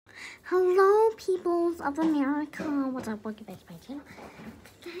Hello, peoples of America. What's up? Welcome back to my channel.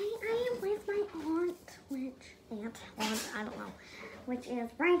 Today I am with my aunt, I don't know, which is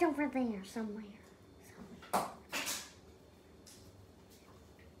right over there somewhere.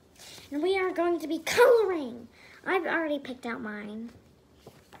 And we are going to be coloring. I've already picked out mine.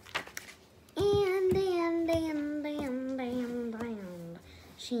 And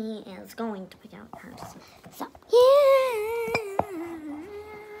she is going to pick out hers. So, yeah.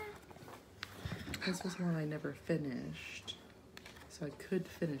 This was one I never finished, so I could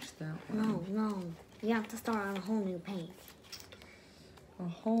finish that one. No. You have to start on a whole new page. A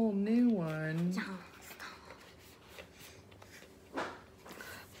whole new one?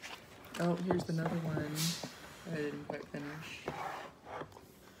 Oh, here's another one I didn't quite finish.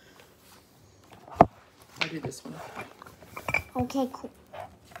 I'll do this one. Okay, cool.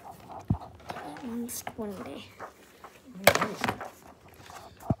 That one's squinty.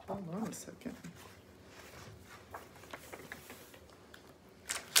 Hold on a second.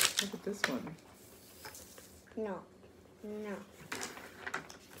 Look at this one. No.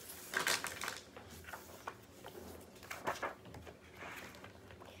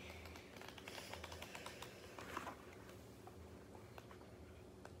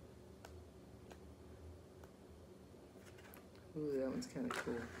 Ooh, that one's kind of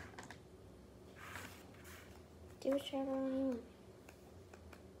cool. Do whichever one you want.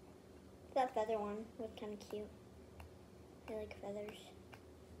 That feather one was kind of cute. I like feathers.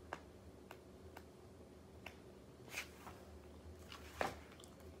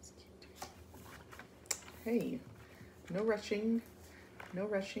 Hey, no rushing. No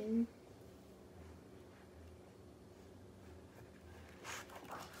rushing.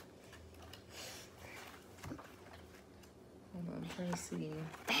 Hold on, I'm trying to see.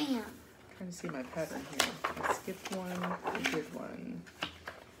 Bam! Trying to see my pattern here. I skipped one, I did one.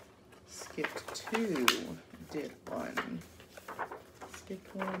 Skipped two, did one.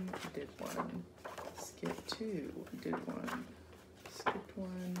 Skipped one, did one. Skipped two, did one. Skipped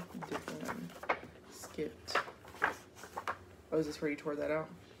one, did one. Skipped. Oh, is this where you tore that out?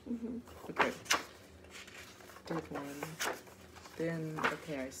 Mm-hmm. Okay. Did one. Then,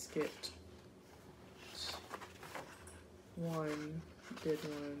 okay, I skipped one, did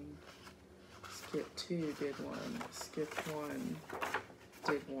one. Skipped two, did one. Skipped one,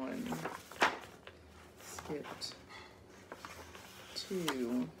 did one. Skipped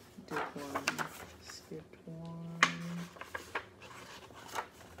two, did one. Skipped one,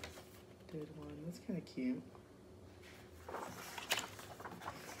 did one. That's kind of cute.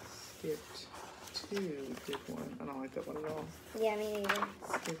 Skipped two, did one. I don't like that one at all. Yeah, me neither.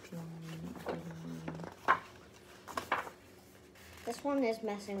 Skipped one, did one. This one is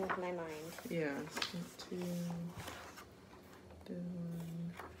messing with my mind. Yeah, skip two, did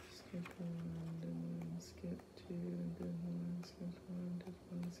one, skip one, did one, skip two, did one, skip one, did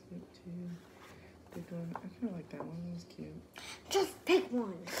one, skip two, did one. I kind of like that one, that was cute. Just pick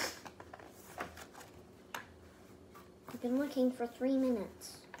one. I've been looking for 3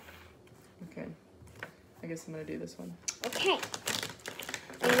 minutes. Okay, I guess I'm gonna do this one. Okay.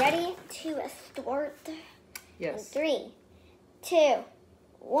 Are you ready to start? Yes. In 3, 2,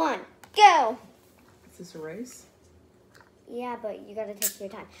 1, go! Is this a race? Yeah, but you gotta take your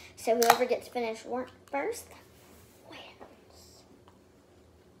time. So whoever gets finished first wins.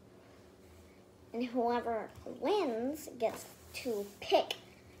 And whoever wins gets to pick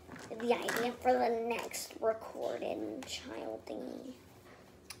the idea for the next recorded child thingy.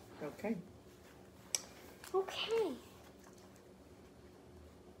 Okay. Okay.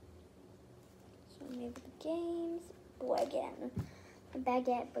 So maybe the games. Again.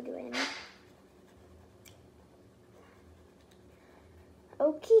 Baguette Boogerman.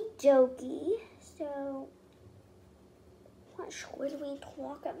 Okie dokie. So, what should we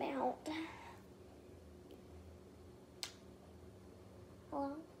talk about?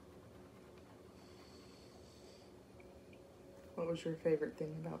 Hello? What was your favorite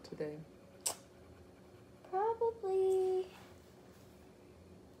thing about today? Probably.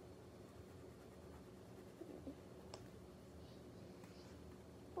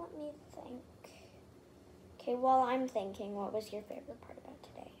 Let me think. Okay, while I'm thinking, what was your favorite part about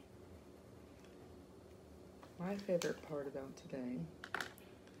today? My favorite part about today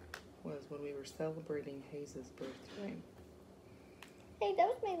was when we were celebrating Hayes' birthday. Hey, that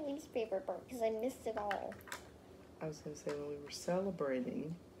was my least favorite part because I missed it all. I was going to say when we were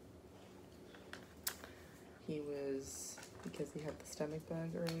celebrating, he was, because he had the stomach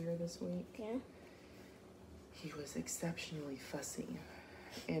bug earlier this week, Yeah? he was exceptionally fussy,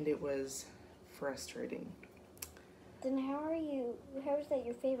 and it was frustrating. Then how is that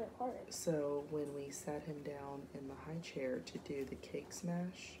your favorite part? So when we sat him down in the high chair to do the cake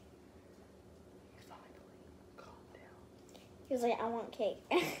smash, he finally calmed down. He was like, I want cake.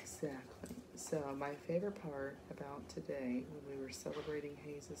 Exactly. So my favorite part about today, when we were celebrating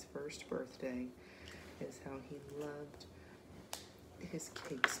Hayes' first birthday, is how he loved his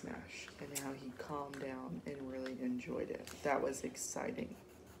cake smash and how he calmed down and really enjoyed it. That was exciting.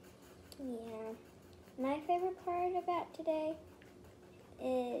 Yeah. My favorite part about today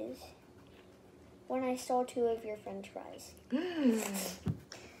is when I stole 2 of your French fries. And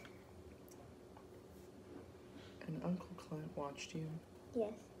Uncle Clint watched you?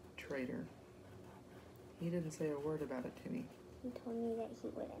 Yes. Traitor. He didn't say a word about it, did he? He told me that he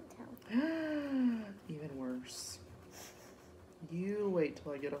wouldn't tell. Even worse. You wait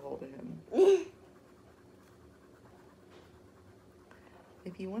till I get a hold of him.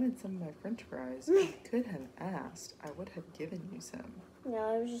 If you wanted some of my French fries, you could have asked. I would have given you some.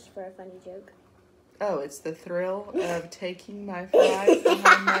 No, it was just for a funny joke. Oh, it's the thrill of taking my fries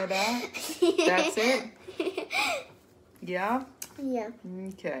behind my back? That's it? Yeah? Yeah.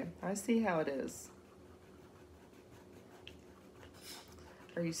 Okay, I see how it is.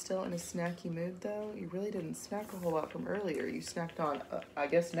 Are you still in a snacky mood, though? You really didn't snack a whole lot from earlier. You snacked on, I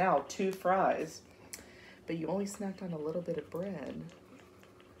guess now, 2 fries. But you only snacked on a little bit of bread.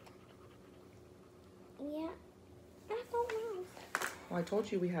 Yeah. I don't know. Well, I told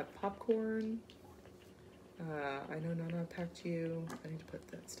you we have popcorn. I know Nana packed you. I need to put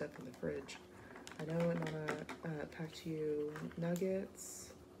that stuff in the fridge. I know Nana packed you nuggets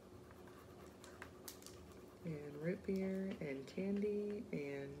and root beer and candy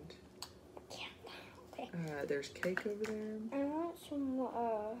and Okay. there's cake over there. I want some,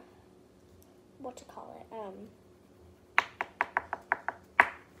 what to call it,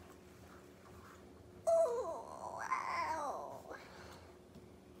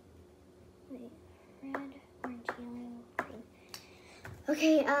 wait, red, orange, yellow, green.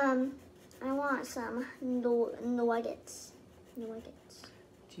 Okay, I want some nuggets. Nuggets.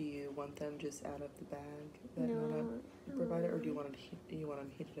 Do you want them just out of the bag that No. Nana provided, or do you want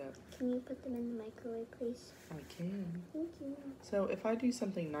them heated up? Can you put them in the microwave, please? I can. Thank you. So if I do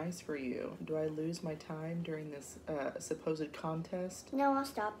something nice for you, do I lose my time during this supposed contest No, I'll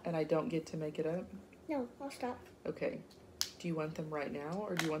stop. and I don't get to make it up? No, I'll stop. Okay. Do you want them right now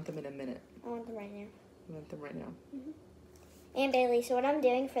or do you want them in a minute? I want them right now. You want them right now? And Bailey, so what I'm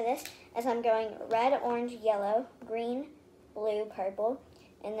doing for this is I'm going red, orange, yellow, green, blue, purple,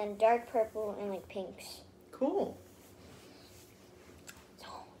 and then dark purple and like pinks. Cool.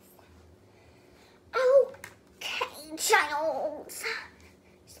 Okay, child. So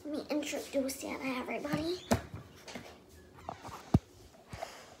let me introduce you to everybody.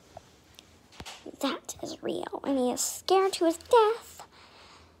 That is real, and he is scared to his death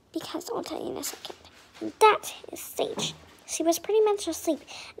because I'll tell you in a second. That is Sage. She was pretty much asleep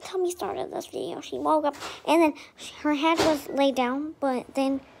until we started this video. She woke up, and then her head was laid down, but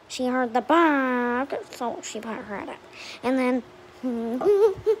then she heard the bark, so she put her head up. And then,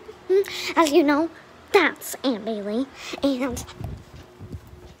 as you know, that's Aunt Bailey, and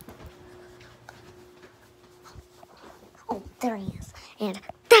oh, there he is. And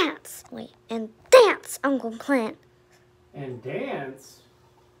that's Uncle Clint. And dance?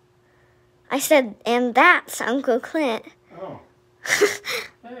 I said, and that's Uncle Clint. Oh.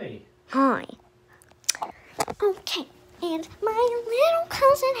 Hey. Hi. Okay, and my little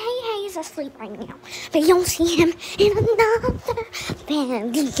cousin Hey is asleep right now, but you'll see him in another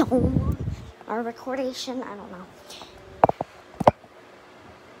video or recordation. I don't know.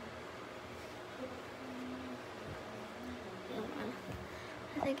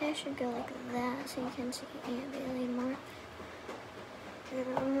 I think I should go like that so you can see Aunt Bailey more.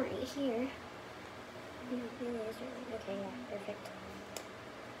 And I'm right here. Aunt Bailey is right. Okay, yeah, perfect.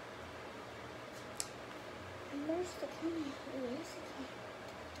 And where's the camera? Where's the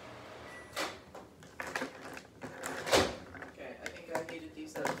camera? Okay, I think I heated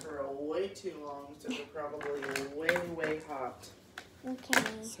these up for way too long, so they're probably way hot. Okay.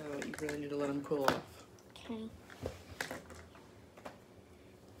 So you really need to let them cool off. Okay.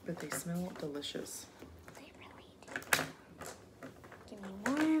 But they smell delicious. They really do. Give me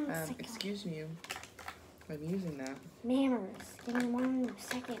 1 second. Excuse me. I'm using that. Manners. Give me 1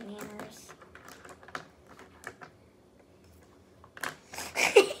 second, manners.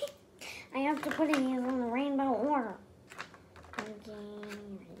 I have to put these in the rainbow order. Okay,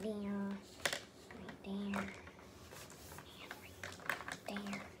 right there. Right there. And right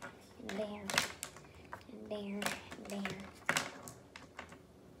there. And there. And there. And there.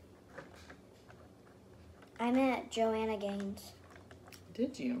 I met Joanna Gaines.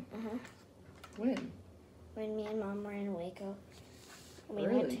 Did you? Uh-huh. When? When me and Mom were in Waco.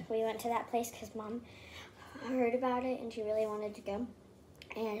 Really? We went to that place because Mom heard about it and she really wanted to go.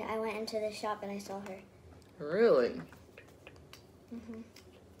 And I went into the shop and I saw her. Really? Mhm.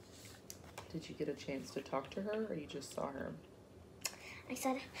 Did you get a chance to talk to her, or you just saw her? I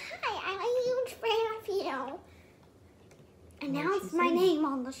said, "Hi, I'm a huge fan of you." And What now did it's she my say? name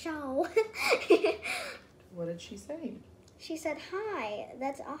on the show. What did she say? She said, "Hi,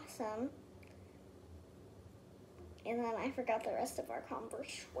 that's awesome." And then I forgot the rest of our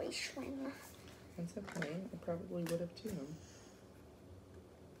conversation. That's okay. I probably would have too.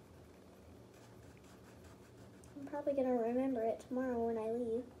 I'm probably gonna remember it tomorrow when I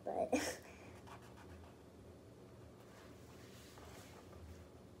leave, but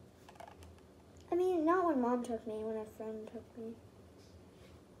I mean, not when Mom took me, when a friend took me.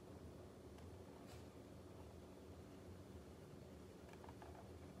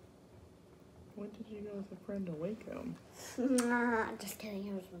 When did you go with a friend to Waco? Nah, just kidding,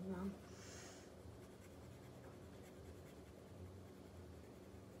 it was with Mom.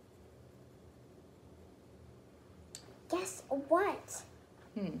 Guess what?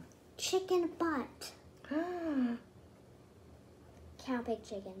 Chicken butt. Cow pig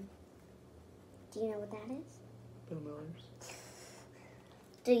chicken. Do you know what that is? Bill Miller's.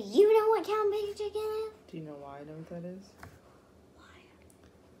 Do you know what cow pig chicken is? Do you know why I know what that is? Why?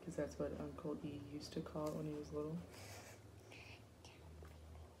 Because that's what Uncle E used to call it when he was little.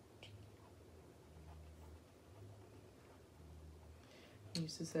 He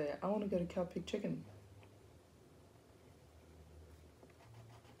used to say, "I want to go to Cow Pig Chicken."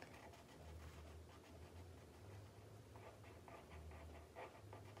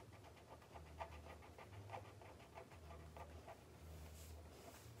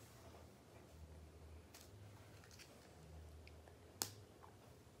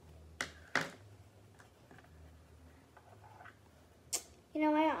 You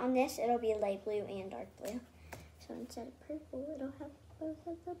know what? On this, it'll be light blue and dark blue. So instead of purple, it'll have both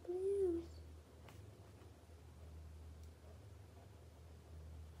of the blues.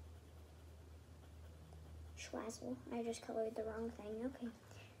 Schwazzle. I just colored the wrong thing. Okay.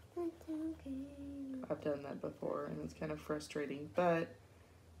 That's okay. I've done that before, and it's kind of frustrating, but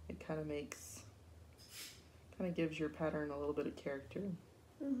it kind of gives your pattern a little bit of character.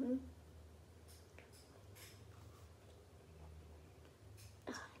 Mm-hmm.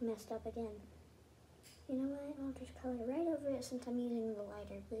 Oh, I messed up again. You know what? I'll just color right over it since I'm using the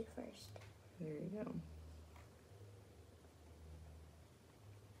lighter blue first. There you go.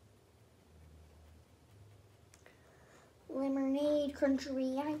 Lemonade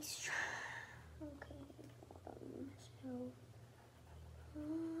country ice. Okay.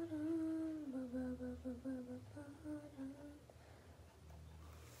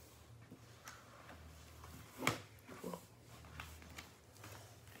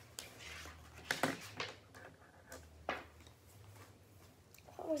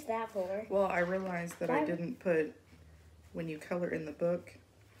 What was that for? Well, I realized that I Why- didn't put, when you color in the book,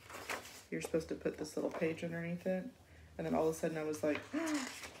 you're supposed to put this little page underneath it. And then all of a sudden I was like,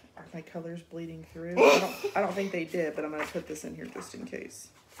 are my colors bleeding through? I don't think they did, but I'm going to put this in here just in case.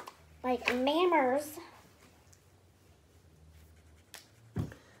 Like mammers.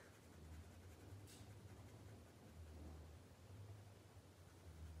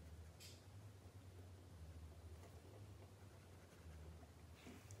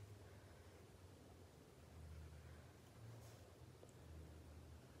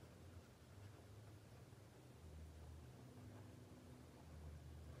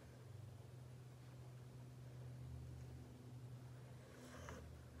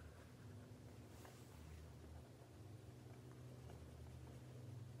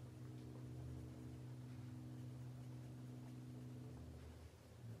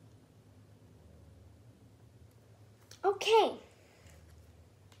 Okay.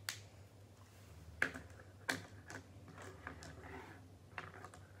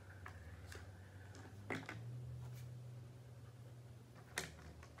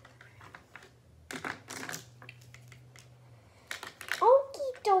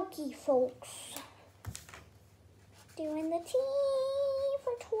 Okie dokie, folks. Doing the tea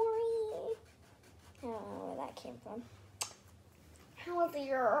for Tori. I don't know where that came from. How is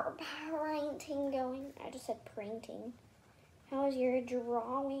your painting going? I just said painting. How is your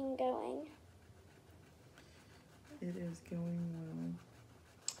drawing going? It is going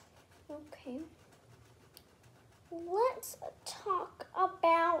well. Okay. Let's talk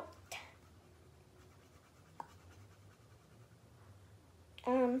about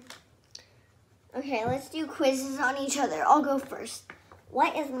Okay, let's do quizzes on each other. I'll go first.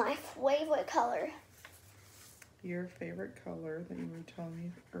 What is my favorite color? Your favorite color that you were telling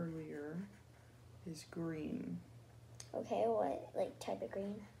me earlier is green. Okay, what like type of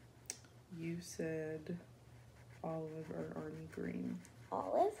green? You said olive or army green.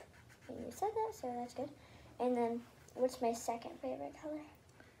 Olive. And you said that, so that's good. And then, what's my second favorite color?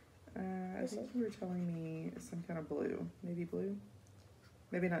 I think you were telling me some kind of blue. Navy blue?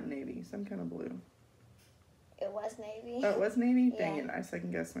 Maybe not navy, some kind of blue. It was navy. Oh, it was navy? Yeah. Dang it, I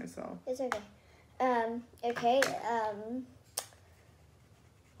second guessed myself. It's okay. Okay,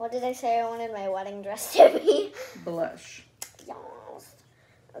 what did I say I wanted my wedding dress to be? Blush. Yes.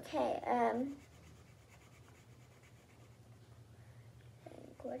 Okay,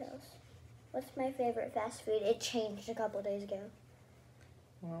 what else? What's my favorite fast food? It changed a couple days ago.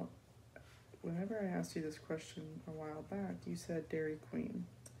 Well, whenever I asked you this question a while back, you said Dairy Queen.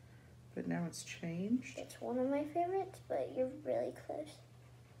 But now it's changed. It's one of my favorites, but you're really close.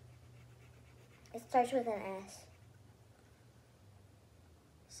 It starts with an S.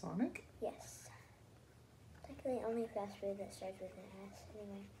 Sonic? Yes. It's like the only fast food that starts with an S,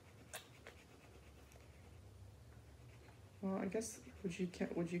 anyway. Well, I guess would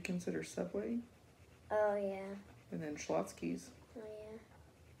you consider Subway Oh, yeah. and then Schlotzsky's? Oh, yeah.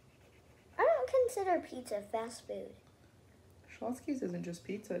 I don't consider pizza fast food. Schlotzsky's isn't just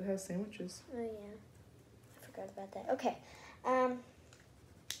pizza; it has sandwiches. Oh, yeah. I forgot about that. Okay.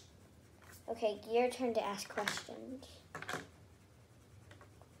 Okay, your turn to ask questions.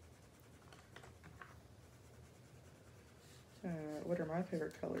 What are my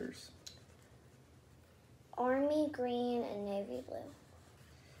favorite colors? Army green and navy blue.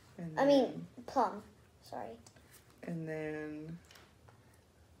 And I mean, plum. Sorry. And then,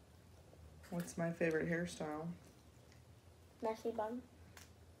 what's my favorite hairstyle? Messy bun.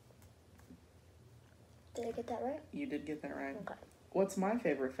 Did I get that right? You did get that right. Okay. What's my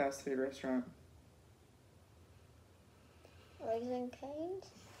favorite fast food restaurant? Raising Cane's?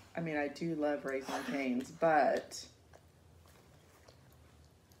 I mean, I do love Raising Cane's, but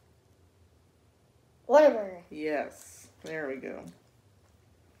Whataburger. yes, there we go.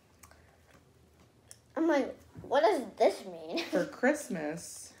 I'm like, what does this mean? For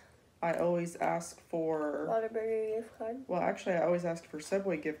Christmas, I always ask for, Whataburger gift card? well, actually, I always ask for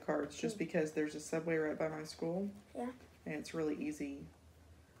Subway gift cards just because there's a Subway right by my school. Yeah. And it's really easy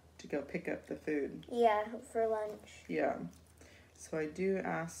to go pick up the food. Yeah, for lunch. Yeah. So I do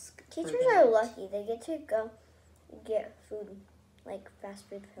ask. for Teachers that. are lucky. They get to go get food, like fast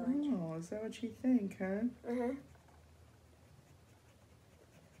food for lunch. Oh, is that what you think, huh? Uh-huh.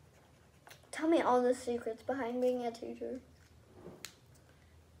 Tell me all the secrets behind being a teacher.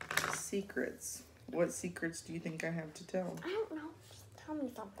 Secrets. What secrets do you think I have to tell? I don't know. Just tell me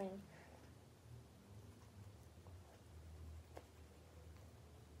something.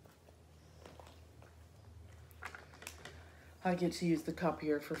 I get to use the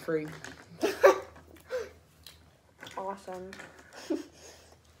copier for free. Awesome.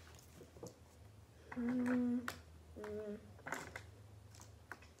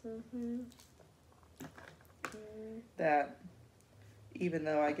 That even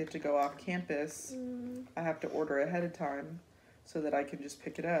though I get to go off campus, I have to order ahead of time so that I can just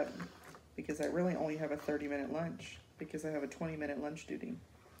pick it up because I really only have a 30-minute lunch because I have a 20-minute lunch duty.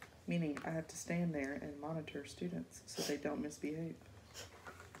 Meaning I have to stand there and monitor students so they don't misbehave.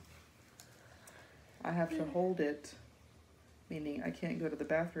 I have to hold it, meaning I can't go to the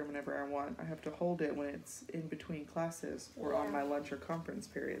bathroom whenever I want. I have to hold it when it's in between classes or on my lunch or conference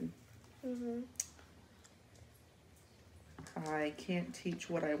period. I can't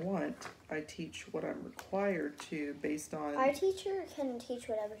teach what I want. I teach what I'm required to based on... Our teacher can teach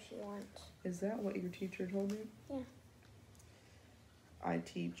whatever she wants. Is that what your teacher told me? Yeah. I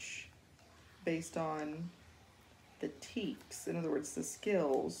teach based on the TEKS, in other words, the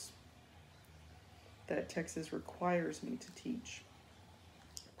skills that Texas requires me to teach.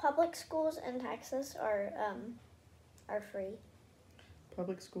 Public schools in Texas are free.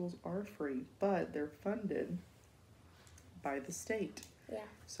 Public schools are free, but they're funded by the state. Yeah.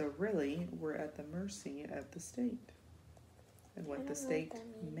 So really, we're at the mercy of the state and what the state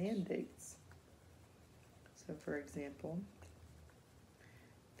mandates. So for example,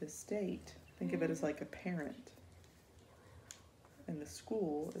 the state, think of it as like a parent, and the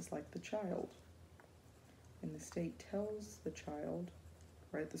school is like the child. And the state tells the child,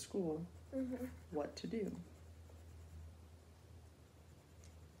 right, the school, what to do.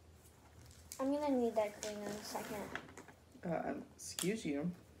 I'm gonna need that green in a second. Excuse you,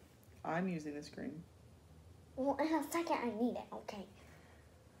 I'm using the screen. Well, in a second I need it, okay.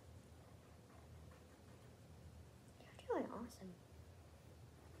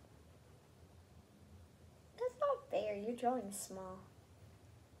 here. Your drawing is small.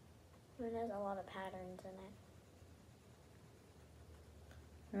 It has a lot of patterns in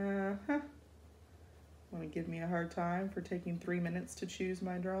it. Uh-huh. Want to give me a hard time for taking 3 minutes to choose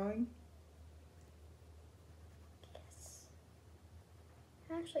my drawing? Yes.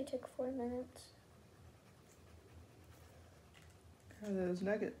 It actually took 4 minutes. How are those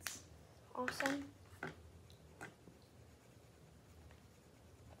nuggets? Awesome.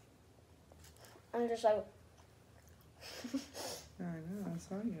 I'm just like... I know, I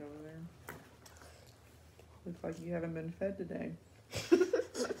saw you over there. Looks like you haven't been fed today.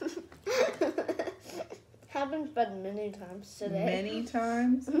 Have been fed many times today. Many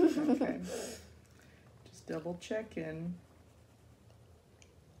times? Okay. Just double checking.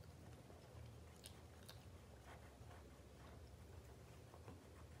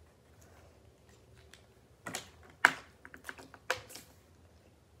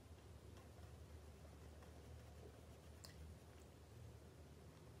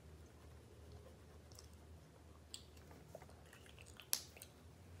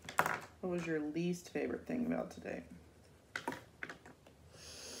 What was your least favorite thing about today?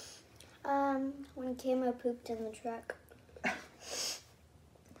 When Camo pooped in the truck.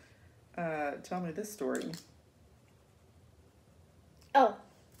 Tell me this story. Oh.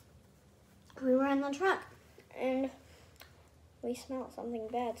 We were in the truck and we smelled something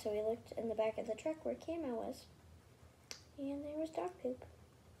bad, so we looked in the back of the truck where Camo was. And there was dog poop.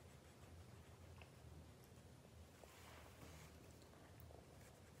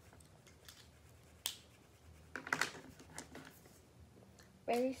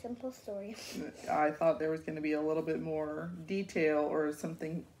 Very simple story. I thought there was going to be a little bit more detail or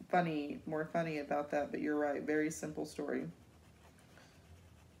something funny, more funny about that, but you're right. Very simple story.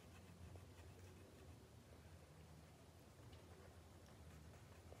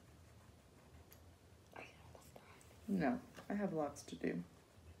 No, I have lots to do.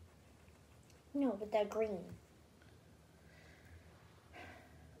 No, but they're green.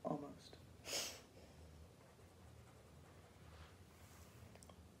 Almost.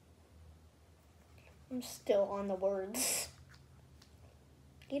 I'm still on the words.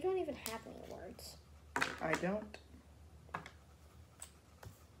 You don't even have any words. I don't.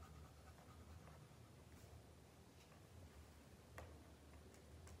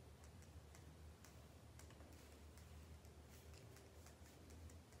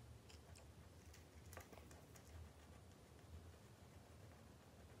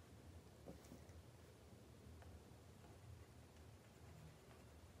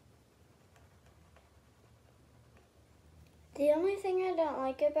 The only thing I don't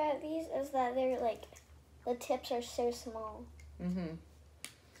like about these is that they're like, the tips are so small. Mm-hmm.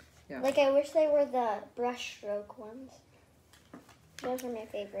 Yeah. Like I wish they were the brush stroke ones. Those are my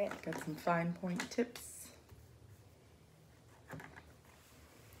favorite. Got some fine point tips.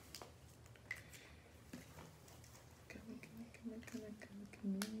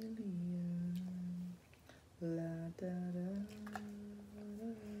 Chameleon. La da da.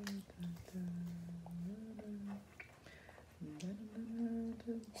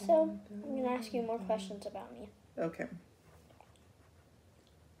 So, I'm going to ask you more questions about me. Okay.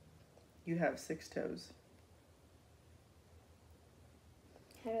 You have 6 toes.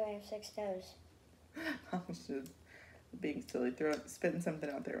 How do I have 6 toes? I was just being silly, spitting something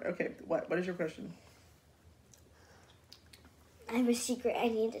out there. Okay, what is your question? I have a secret I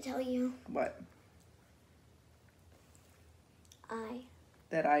need to tell you. What?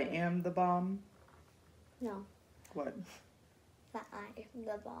 That I am the bomb? No. What? That I am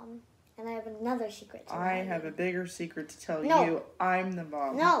the bomb. And I have another secret to tell I you. have a bigger secret to tell No. you. I'm the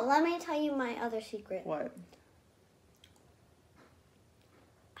bomb. No, let me tell you my other secret. What?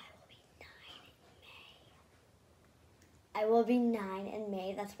 I will be 9 in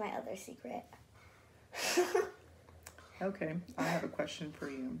May. That's my other secret. Okay, I have a question for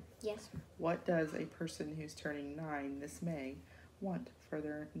you. Yes. What does a person who's turning 9 this May want for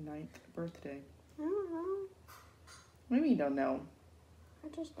their 9th birthday? I don't know. What do you mean you don't know? I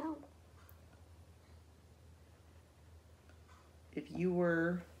just don't. If you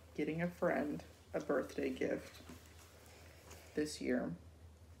were getting a friend a birthday gift this year,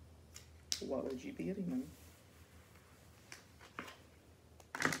 what would you be getting them?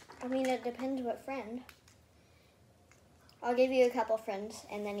 I mean, it depends what friend. I'll give you a couple friends,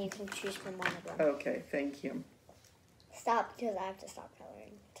 and then you can choose from one of them. Okay, thank you. Stop, because I have to stop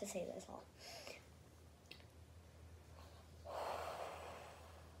coloring to say this all.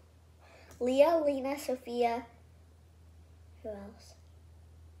 Leah, Lena, Sophia. Who else?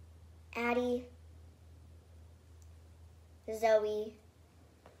 Addie. Zoe.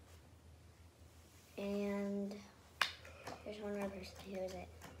 And Who is it?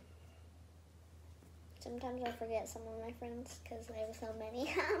 Sometimes I forget some of my friends because I have so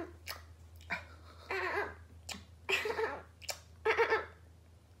many.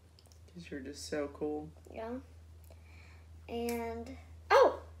 Because you're just so cool. Yeah. And,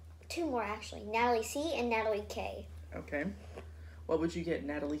 oh, 2 more actually. Natalie C and Natalie K. Okay. What would you get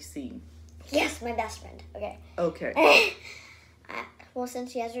Natalie C? Yes, my best friend. Okay. Okay. Well,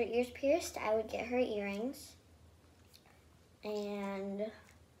 since she has her ears pierced, I would get her earrings. And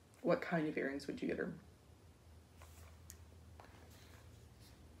What kind of earrings would you get her?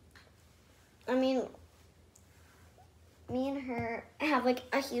 I mean, me and her have like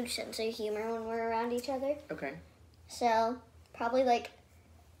a huge sense of humor when we're around each other. Okay. So probably like,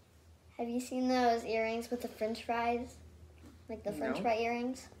 have you seen those earrings with the French fries? Like the French No. fry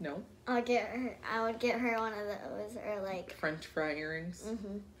earrings? No? I would get her one of those, or like, French fry earrings?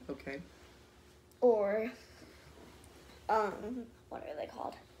 mm-hmm. Okay. Or what are they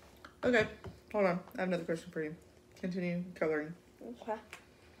called? Okay. Hold on. I have another question for you. Continue coloring. Okay.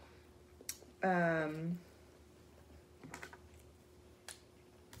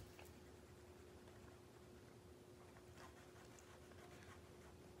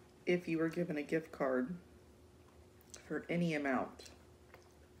 If you were given a gift card for any amount,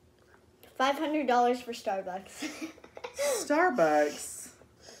 $500 for Starbucks. Starbucks?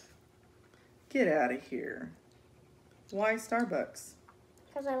 Get out of here. Why Starbucks?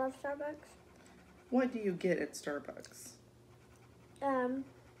 Because I love Starbucks. What do you get at Starbucks?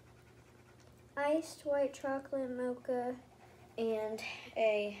 Iced white chocolate mocha and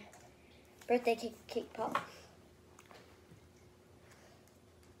a birthday cake pop.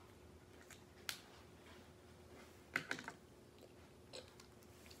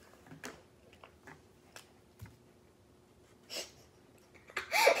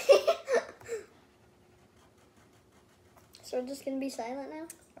 So we're just gonna be silent now?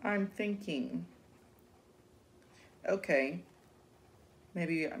 I'm thinking. Okay.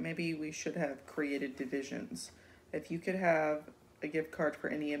 Maybe we should have created divisions. If you could have a gift card for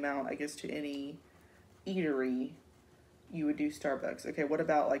any amount, I guess to any eatery, you would do Starbucks. Okay, what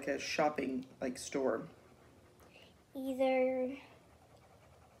about like a shopping like store? Either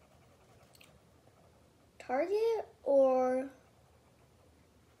Target or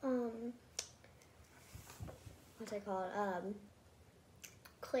what's it called?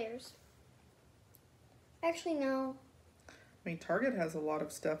 Claire's. Actually, no. I mean, Target has a lot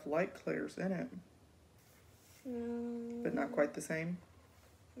of stuff like Claire's in it, but not quite the same.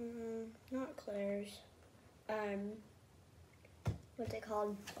 Not Claire's. What's it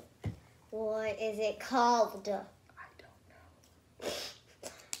called? What is it called? I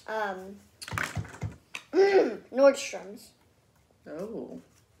don't know. Nordstrom's. Oh,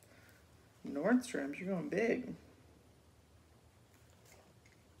 Nordstrom's, you're going big.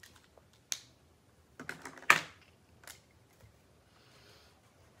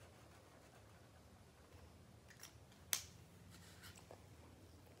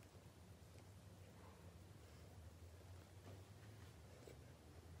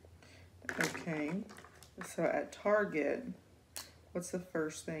 Okay, so at Target, what's the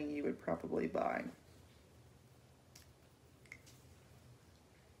first thing you would probably buy?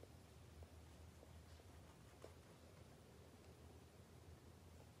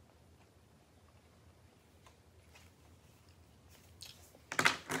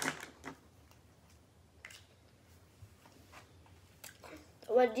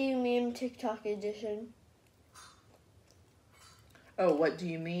 What do you mean TikTok edition? Oh, what do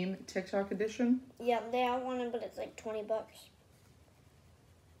you mean TikTok edition? Yeah, they have one, but it's like $20.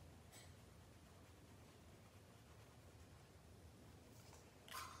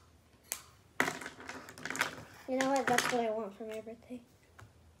 You know what? That's what I want for my birthday.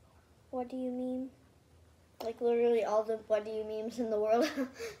 What do you mean? Like literally all the what do you memes in the world.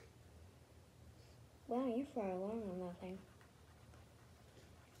 Wow, you're far along on that thing.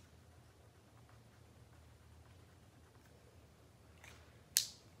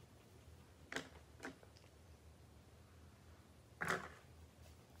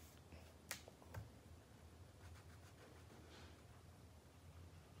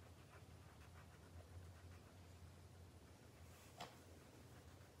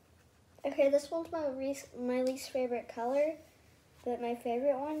 Okay, this one's my least favorite color, but my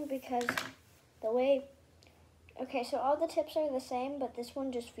favorite one because the way... Okay, so all the tips are the same, but this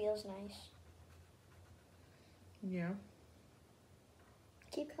one just feels nice. Yeah.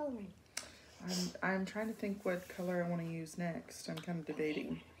 Keep coloring. I'm trying to think what color I want to use next. I'm kind of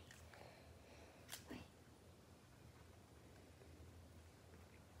debating.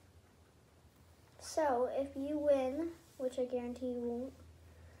 So, if you win which I guarantee you won't.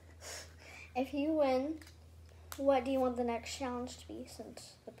 If you win, what do you want the next challenge to be,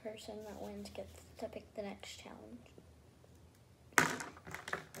 since the person that wins gets to pick the next challenge?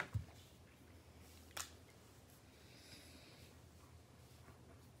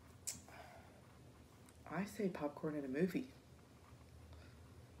 I say popcorn in a movie.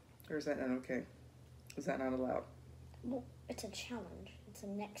 Or is that not okay? Is that not allowed? Well, it's a challenge. It's a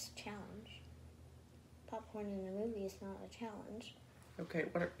next challenge. Popcorn in a movie is not a challenge. Okay,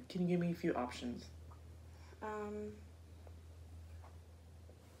 can you give me a few options?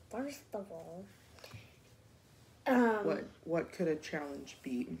 First of all, What could a challenge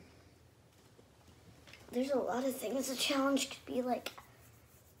be? there's a lot of things. A challenge could be like,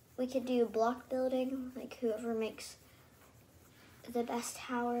 we could do block building, like whoever makes the best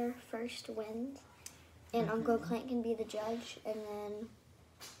tower first wins. And Uncle Clint can be the judge, and then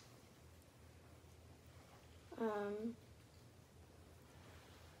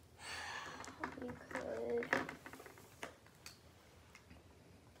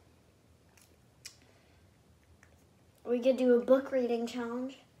we could do a book reading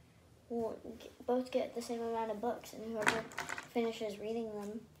challenge. We'll both get the same amount of books, and whoever finishes reading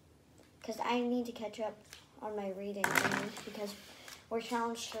them, because I need to catch up on my reading things, because we're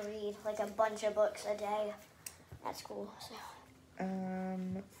challenged to read like a bunch of books a day at school. So. I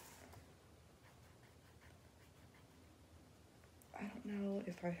don't know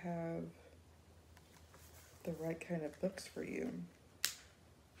if I have the right kind of books for you.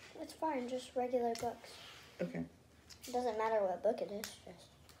 It's fine, just regular books. Okay. It doesn't matter what book it is, just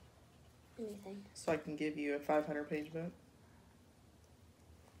anything. So I can give you a 500-page book?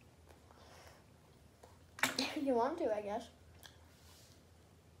 If you want to, I guess.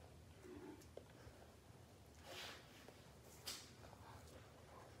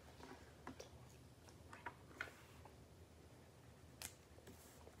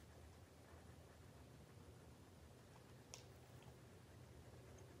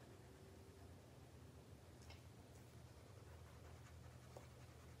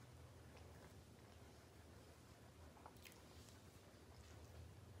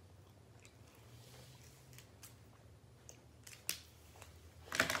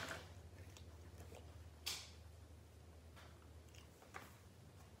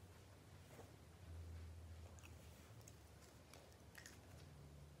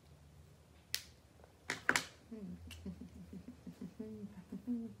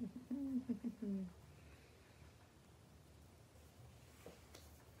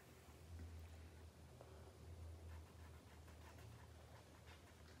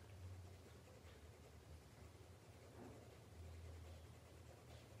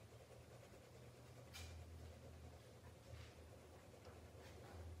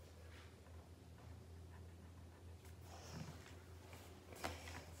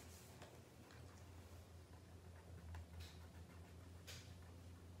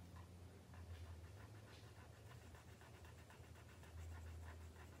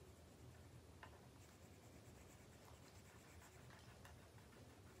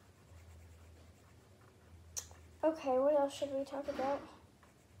 Okay, what else should we talk about?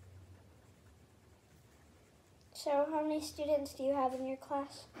 So, how many students do you have in your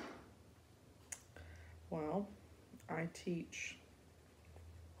class? Well, I teach.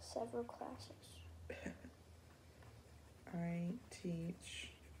 Several classes. I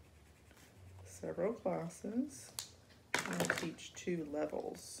teach several classes. I teach 2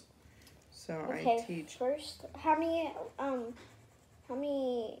 levels. So Okay, I teach. first, how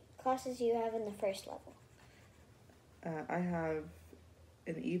many classes do you have in the first level? I have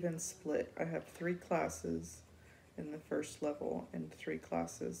an even split. I have 3 classes in the first level and 3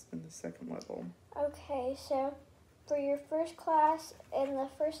 classes in the second level. Okay, so for your first class in the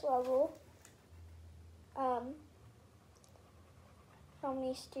first level, how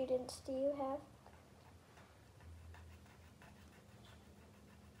many students do you have?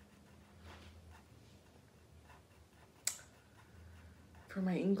 For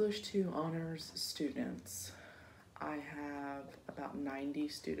my English 2 honors students, I have about 90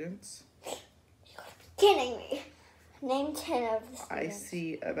 students. You're kidding me. Name 10 of the students. I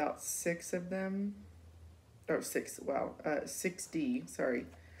see about 6 of them, or 60, sorry,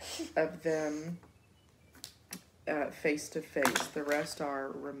 of them face-to-face. The rest are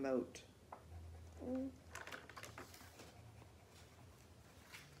remote.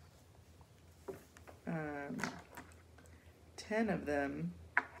 10 of them,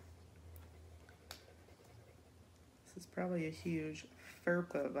 this is probably a huge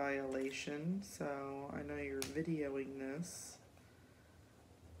FERPA violation, so I know you're videoing this.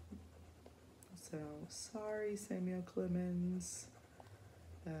 So sorry, Samuel Clemens.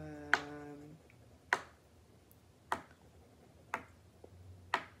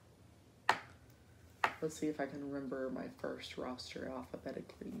 Let's see if I can remember my first roster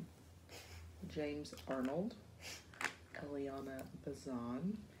alphabetically. James Arnold, Eliana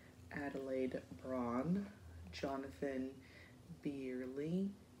Bazan, Adelaide Braun, Jonathan Beerley,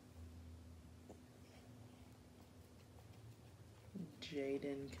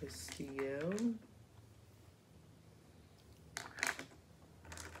 Jaden Castillo,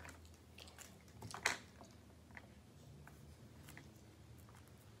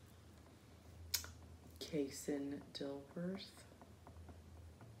 Kaysen Dilworth,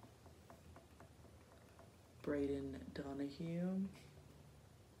 Braden Donahue,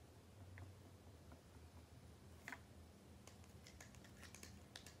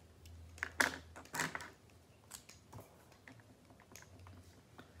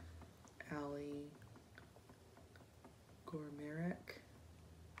 Allie Gormarek,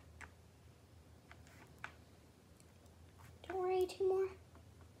 Don't worry, 2 more.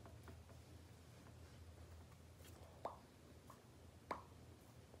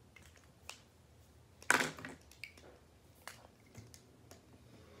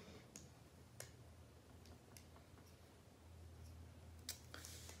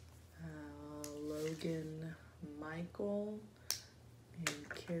 Logan Michael, and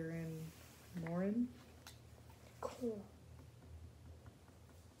Karen Morin. Cool.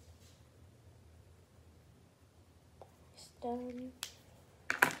 Done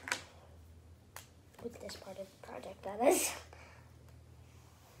with this part of the project, that is.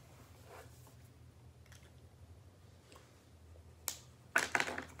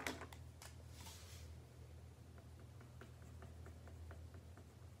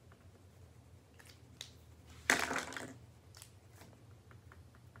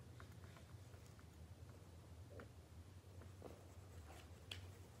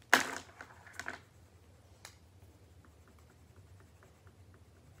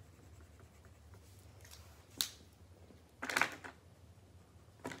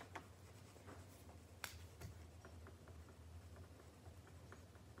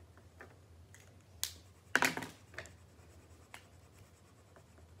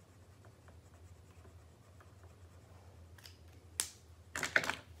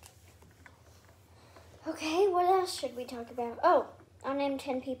 Okay, what else should we talk about? Oh, I'll name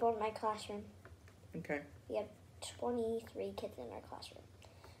 10 people in my classroom. Okay. We have 23 kids in our classroom.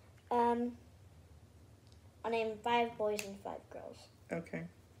 I'll name 5 boys and 5 girls. Okay.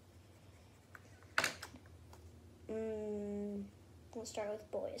 Let's start with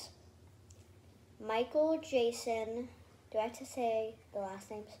boys. Michael, Jason. Do I have to say the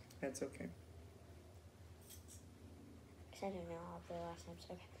last names? That's okay. Because I don't know all of their last names.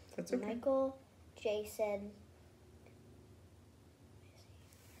 Okay. That's okay. Michael, Jason.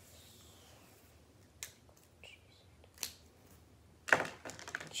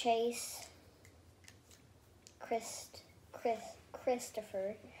 Chase.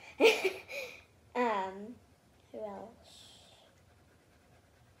 Christopher. Who else?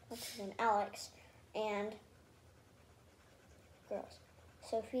 What's his name? Alex. And girls.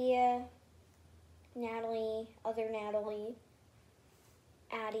 Sophia, Natalie, other Natalie,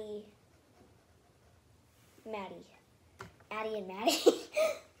 Addie, Maddie. Addie and Maddie.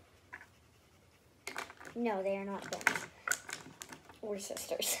 No, they are not twins. We're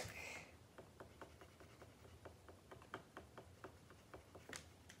sisters.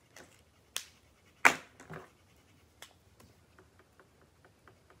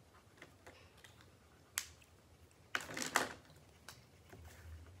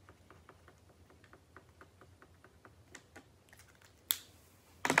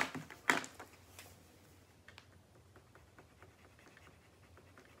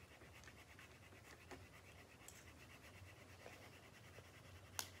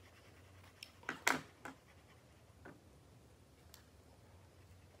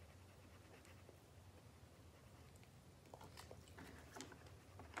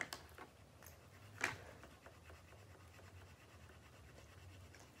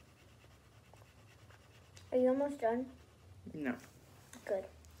 Are you almost done? No. Good.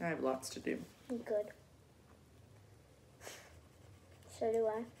 I have lots to do. Good. So do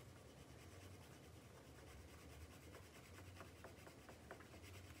I.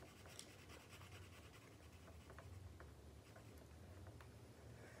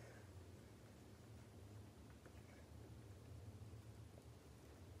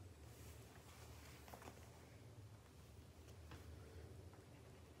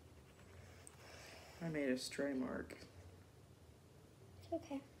 I made a stray mark. It's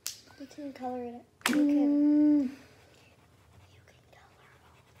okay. You can color it. You can. You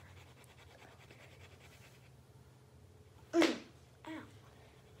can color. Ow.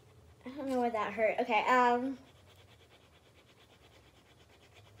 I don't know where that hurt. Okay.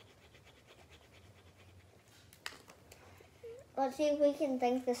 Let's see if we can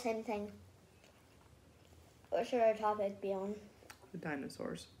think the same thing. What should our topic be on? The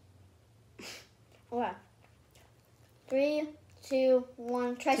dinosaurs. Okay. 3, 2,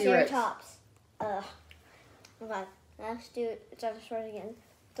 1. T-Rex. Triceratops. Ugh. Okay. Let's do dinosaurs again.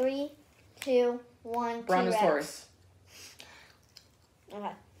 3, 2, 1. T-Rex. Brontosaurus.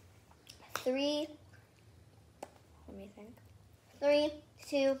 Okay. 3. Let me think. 3,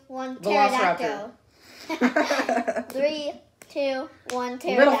 2, 1. Velociraptor. Pterodactyl. 3, 2, 1. Littlefoot.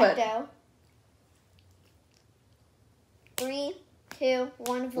 Pterodactyl. 3, 2,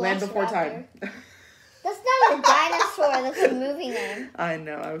 1. Velociraptor. Land Before Time. That's not a dinosaur. That's a movie name. I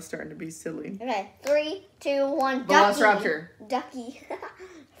know. I was starting to be silly. Okay. 3, 2, 1. Ducky. Velociraptor. Ducky.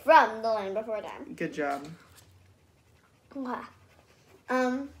 From The Land Before Time. Good job. Okay.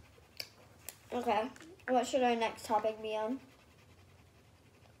 Okay. What should our next topic be on?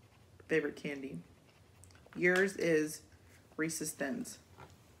 Favorite candy. Yours is Reese's Thins.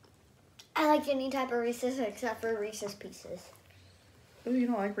 I like any type of Reese's except for Reese's Pieces. Oh, you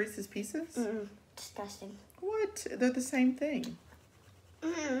don't like Reese's Pieces? Disgusting. What? They're the same thing.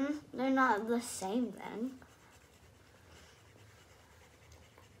 They're not the same then.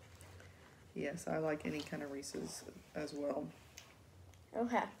 Yes, I like any kind of Reese's as well.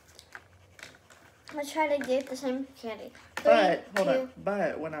 Okay. Let's try to get the same candy. But, hold 2. on.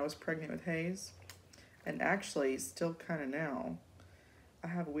 But when I was pregnant with Hayes, and actually still kind of now, I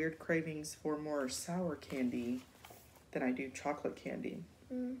have weird cravings for more sour candy than I do chocolate candy.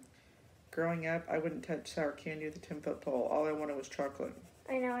 Growing up, I wouldn't touch sour candy with a 10-foot pole. All I wanted was chocolate.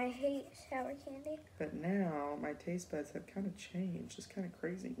 I know, I hate sour candy. But now, my taste buds have kind of changed. It's kind of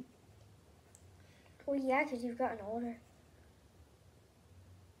crazy. Well, yeah, because you've gotten older.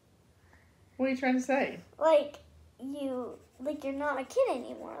 What are you trying to say? You're not a kid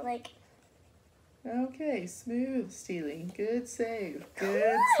anymore. Okay, smooth, Steely. Good save.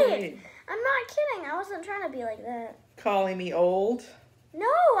 Good What? save. I'm not kidding. I wasn't trying to be like that. Calling me old? No,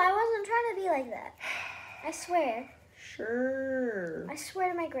 I wasn't trying to be like that. I swear. Sure. I swear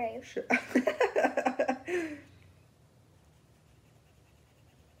to my grave. Sure.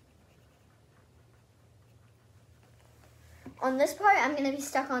 On this part, I'm going to be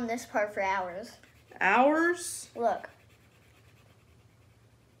stuck on this part for hours. Hours? Look.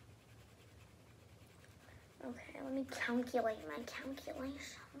 Okay, let me calculate my calculations.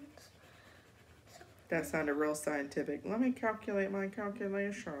 That sounded real scientific. Let me calculate my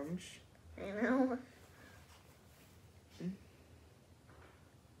calculations. I know.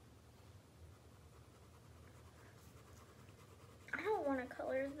 I don't want to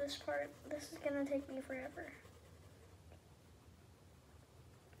color this part. This is going to take me forever.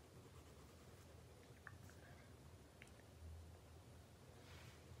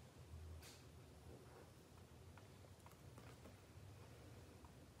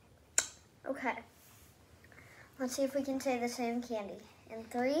 Okay. Let's see if we can say the same candy. In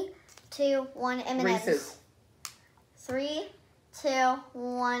 3, 2, 1, M&M's. Reese's. 3, 2,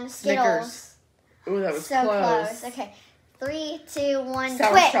 1, Skittles. Snickers. Ooh, that was So close. close. Okay. 3, 2, 1, Sour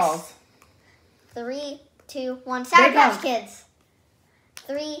Twix. Straws. 3, 2, 1, Sour Big Patch Mouth. Kids.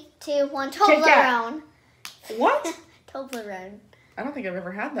 3, 2, 1, Kit Kat. Toblerone. What? Toblerone. I don't think I've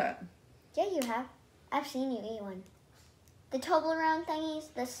ever had that. Yeah, you have. I've seen you eat one. The Toblerone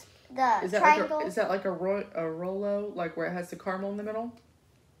thingies, the Is that triangle. like a Rolo, like where it has the caramel in the middle?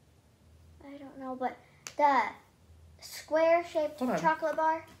 I don't know, but the square-shaped Hold on. chocolate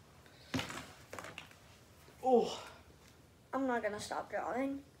bar. Oh. I'm not gonna stop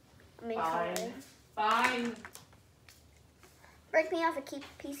drawing. Fine. Coloring. Fine. Break me off a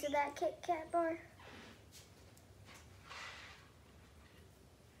piece of that Kit Kat bar.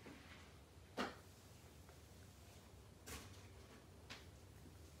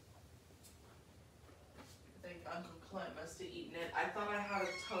 I think Uncle Clint must have eaten it. I thought I had a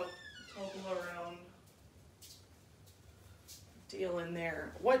Toblerone deal in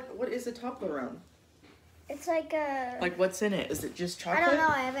there. What is a Toblerone? It's like a... Like what's in it? Is it just I chocolate? don't know.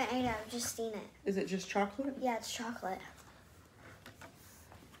 I haven't ate it. I've just seen it. Is it just chocolate? Yeah, it's chocolate.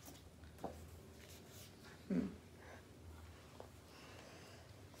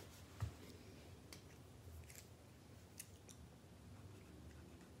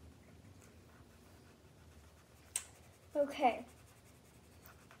 Okay.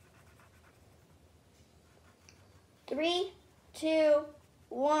 3, 2,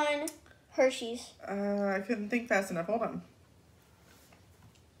 1. Hershey's. I couldn't think fast enough. Hold on.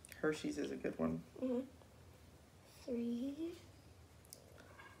 Hershey's is a good one. 3,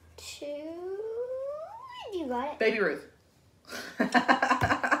 2. You got it. Baby Ruth. 3,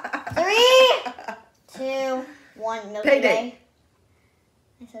 2, 1. Milky Payday. Way.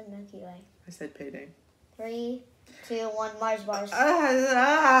 I said Milky Way. I said Payday. 3, 2, 1. Mars bars.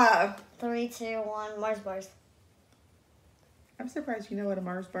 3, 2, 1. Mars bars. I'm surprised you know what a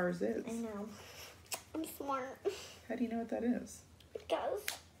Mars bars is. I know. I'm smart. How do you know what that is? Because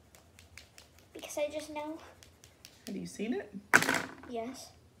I just know. Have you seen it? Yes.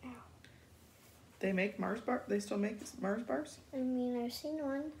 They make Mars bar. They still make Mars bars. I mean, I've seen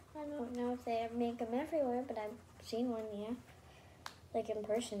one. I don't know if they make them everywhere, but I've seen one, yeah. Like in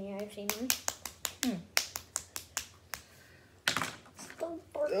person, yeah, I've seen one.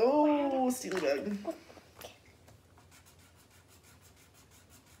 Oh, steely bug.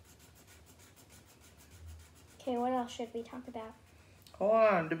 Okay, what else should we talk about? Hold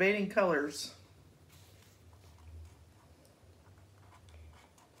on, debating colors.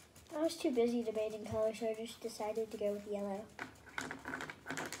 I was too busy debating colors, so I just decided to go with yellow.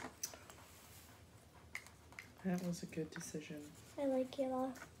 That was a good decision. I like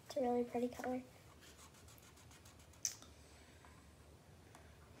yellow. It's a really pretty color.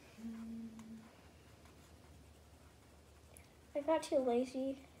 I got too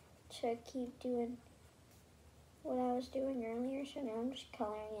lazy to keep doing what I was doing earlier, so now I'm just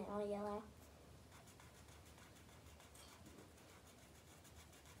coloring it all yellow.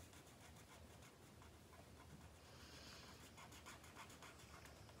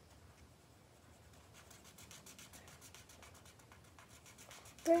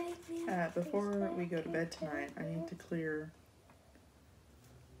 Before we go to bed tonight, I need to clear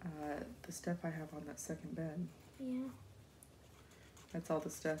the stuff I have on that second bed. Yeah. That's all the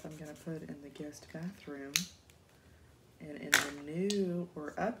stuff I'm going to put in the guest bathroom and in the new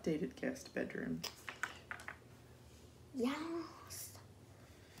or updated guest bedroom. Yes.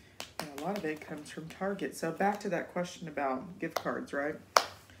 And a lot of it comes from Target. So back to that question about gift cards, right?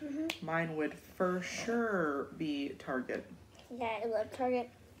 Mm-hmm. Mine would for sure be Target. Yeah, I love Target.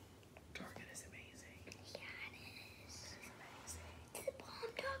 Target is amazing. Yeah, it is. It's the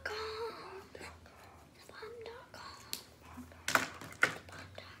bomb.com. The bomb.com.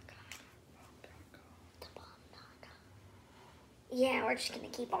 The bomb.com. Yeah, we're just gonna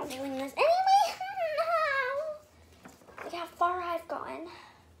keep on doing this anyway. Look how far I've gone.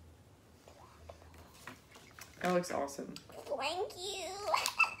 That looks awesome. Thank you.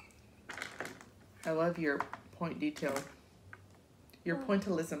 I love your point detail. Your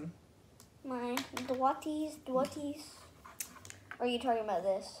pointillism. My dwatties. Or are you talking about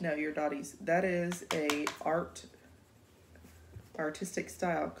this? No, your dotties. That is a artistic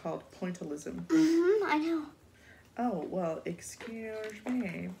style called pointillism. Mm-hmm, I know. Oh, well, excuse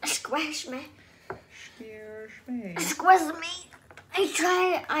me. Squish me. Excuse me. Squish me.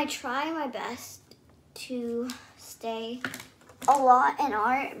 I try my best to stay a lot in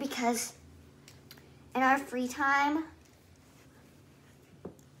art because in our free time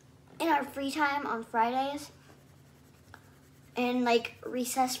on Fridays and like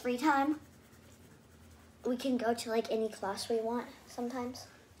recess free time, we can go to like any class we want sometimes.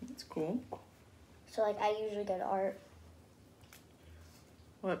 That's cool. So like I usually go to art.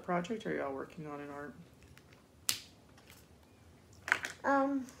 What project are y'all working on in art?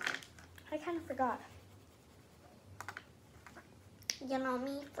 I kind of forgot. You know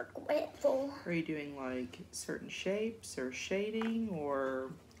me, forgetful. Are you doing like certain shapes or shading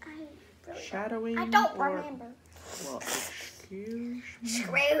or I really shadowing? I don't or... remember. Well, excuse me.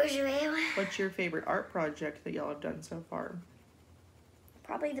 Excuse me. What's your favorite art project that y'all have done so far?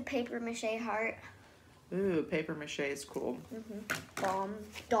 Probably the paper mache heart. Ooh, paper mache is cool. Bomb.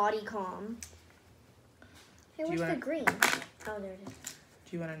 Dotty com. Hey, where's the green? Oh, there it is.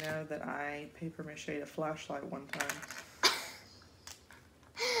 Do you want to know that I paper mache'd a flashlight one time?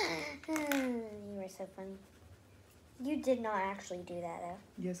 You were so funny. You did not actually do that, though.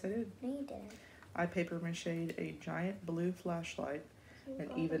 Yes, I did. No, you didn't. I paper mache'd a giant blue flashlight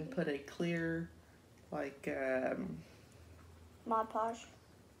and even put a clear, like, Mod Podge.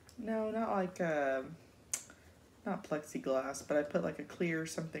 no, not like, not plexiglass, but I put like a clear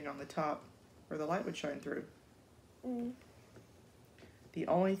something on the top where the light would shine through. Mm. The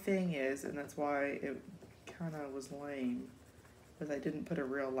only thing is, and that's why it kind of was lame, was I didn't put a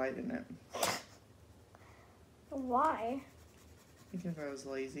real light in it. Why? I think if I was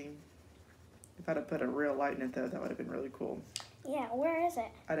lazy. If I'd have put a real light in it, though, that would have been really cool. Yeah, where is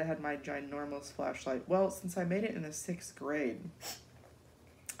it? I'd have had my ginormous flashlight. Well, since I made it in the 6th grade,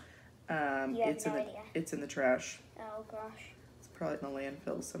 You have it's no in the idea. it's in the trash. Oh gosh. It's probably in the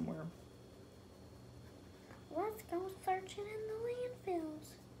landfill somewhere. Let's go searching in the landfills.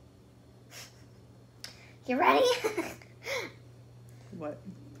 You ready? What?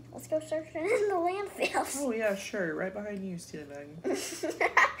 Let's go searching in the landfills. Oh yeah, sure. Right behind you, Steely Bag.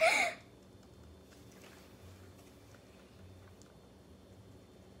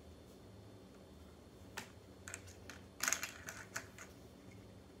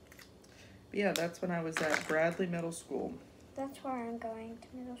 But yeah, that's when I was at Bradley Middle School. That's where I'm going to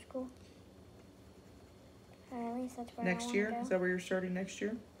middle school. Or at least that's where I Next want year? to go. Is that where you're starting next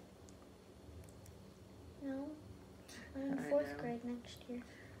year? No. I'm in I 4th know. grade next year.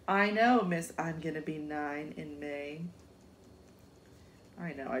 I know, Miss. I'm gonna be 9 in May.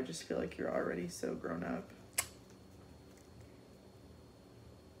 I know. I just feel like you're already so grown up.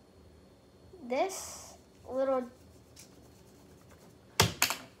 This little,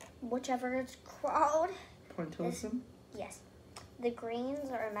 whichever it's called, Pointillism? yes. The greens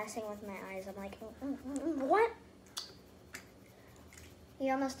are messing with my eyes. I'm like, what?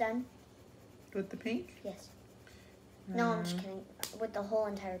 You almost done? With the pink? Yes. No, I'm just kidding. With the whole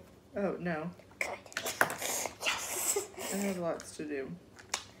entire. Oh, no. Good. Yes. I have lots to do.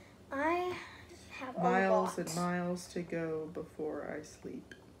 I have a Miles lot. and miles to go before I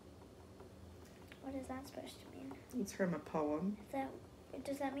sleep. What is that supposed to mean? It's from a poem.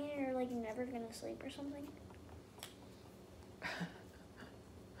 Does that mean you're like never gonna sleep or something?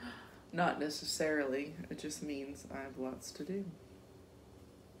 Not necessarily. It just means I have lots to do.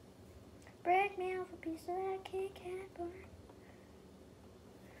 Break me off a piece of that Kit Kat bar.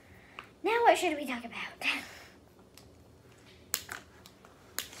 Now what should we talk about?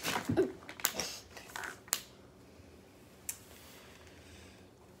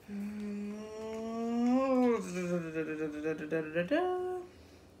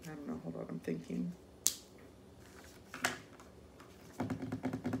 I don't know. Hold on. I'm thinking.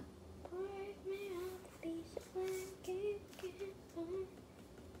 Break me off a piece of that Kit Kat bar.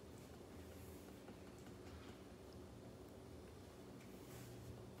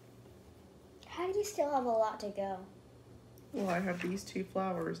 How do you still have a lot to go? Well, I have these 2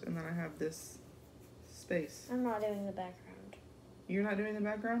 flowers, and then I have this space. I'm not doing the background. You're not doing the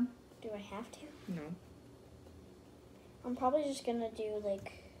background? Do I have to? No. I'm probably just gonna do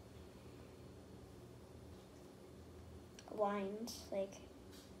like lines, like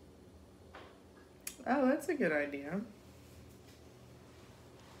Oh, that's a good idea.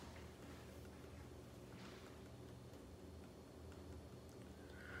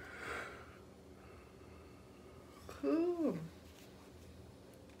 Cool.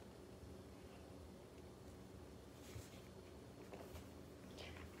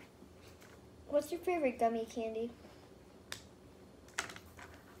 what's your favorite gummy candy?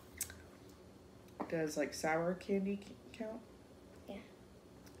 Does like sour candy count?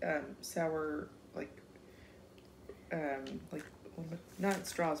 Yeah. Sour like not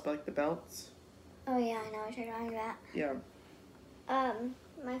straws, but like the belts. Oh yeah, I know what you're talking about. Yeah.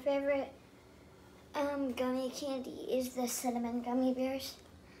 My favorite gummy candy is the cinnamon gummy bears.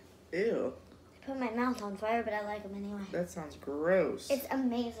 Ew. I put my mouth on fire, but I like them anyway. That sounds gross. It's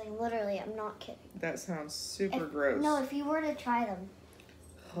amazing, literally. I'm not kidding. That sounds super gross. No, if you were to try them,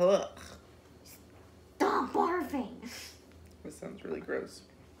 Ugh. stop barfing. That sounds really gross.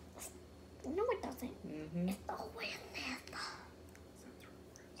 No, it doesn't. Mm-hmm. It's the weirdness.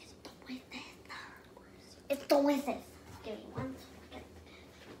 It's the weirdness. It's the weirdness. Give me 1 second.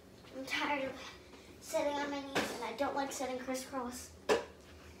 I'm tired of sitting on my knees, and I don't like sitting crisscross.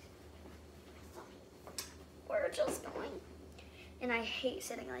 We're just going. And I hate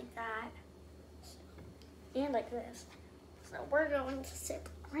sitting like that. And like this. So we're going to sit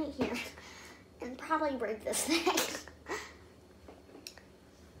right here and probably break this thing.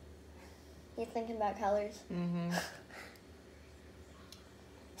 You thinking about colors? Mm-hmm.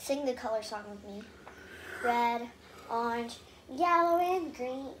 Sing the color song with me. Red, orange, yellow, and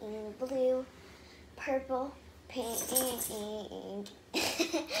green, blue, purple, pink.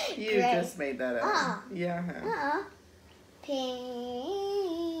 You Gray. just made that up. Yeah. Pink,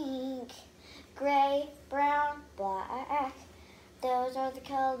 gray, brown, black. Those are the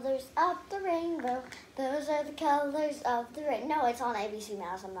colors of the rainbow. Those are the colors of the rainbow. No, it's on ABC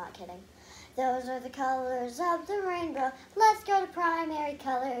Mouse. I'm not kidding. Those are the colors of the rainbow. Let's go to primary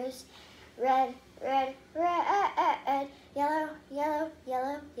colors. Red, red, red. Yellow, yellow,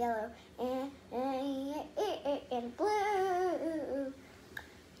 yellow, yellow. And blue.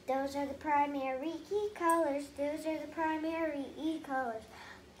 Those are the primary colors. Those are the primary colors.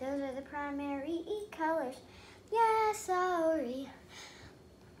 Those are the primary colors. Yeah, sorry.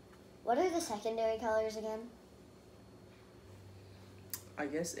 What are the secondary colors again? I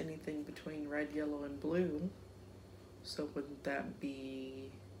guess anything between red, yellow, and blue. So wouldn't that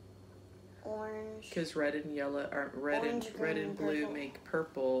be? Orange. Because red and yellow are Orange, red green, and blue purple. make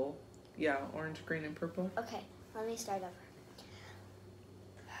purple. Yeah, orange, green, and purple. Okay, let me start over.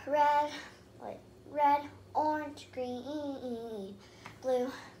 Red, orange, green,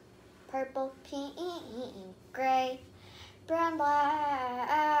 blue, purple, pink, gray, brown,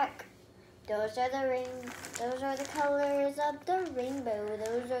 black. Those are the colors of the rainbow.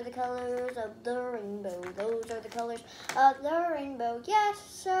 Those are the colors of the rainbow. Those are the colors of the rainbow. Yes,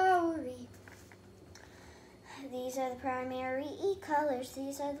 sorry. These are the primary colors.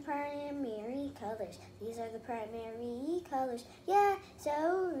 These are the primary colors. These are the primary colors. Yeah,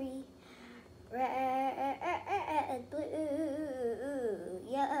 sorry. Red, blue,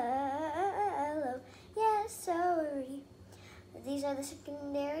 yellow. Yeah, sorry. These are the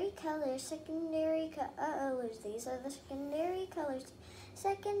secondary colors. Secondary colors. These are the secondary colors.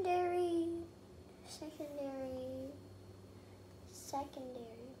 Secondary.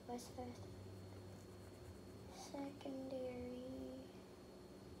 What's first?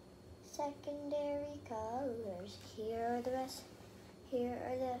 Secondary colors. Here are the rest. Here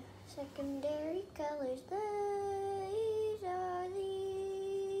are the secondary colors. These are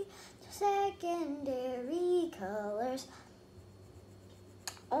the secondary colors.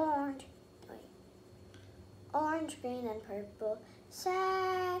 Orange, green, and purple.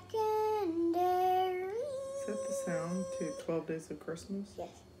 Secondary. Is that the sound to 12 Days of Christmas?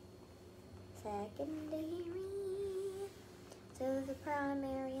 Yes. Secondary. So the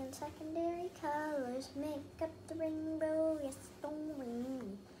primary and secondary colors make up the rainbow. Yes, don't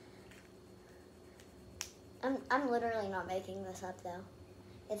me. I'm literally not making this up though.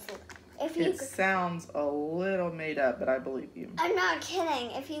 It sounds a little made up, but I believe you. I'm not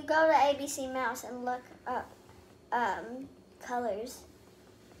kidding. If you go to ABC Mouse and look up colors,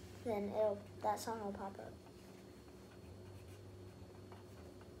 then that song will pop up.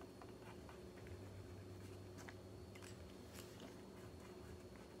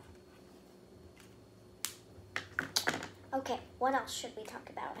 Okay, what else should we talk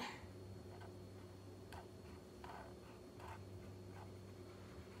about?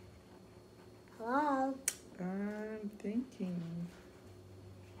 Hello? I'm thinking.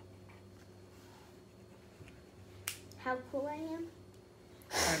 How cool I am?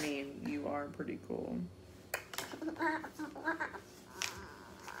 I mean, you are pretty cool.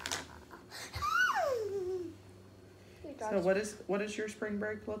 So what does your spring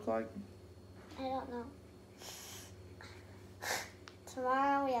break look like? I don't know.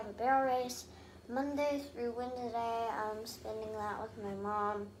 Tomorrow we have a barrel race. Monday through Wednesday, I'm spending that with my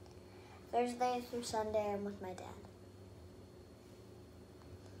mom. Thursday through Sunday, I'm with my dad.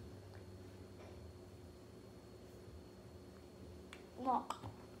 Look,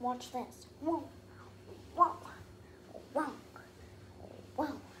 watch this. Whoa, whoa, whoa,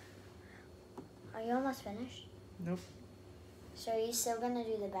 whoa. Are you almost finished? Nope. So are you still gonna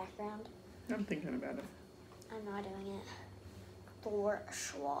do the background? I'm thinking about it. I'm not doing it. For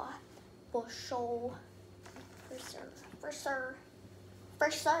sure. For sure. For sure. For sure. For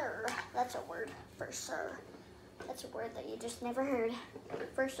sure. That's a word. For sure. That's a word that you just never heard.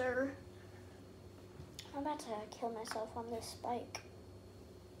 For sure. I'm about to kill myself on this spike.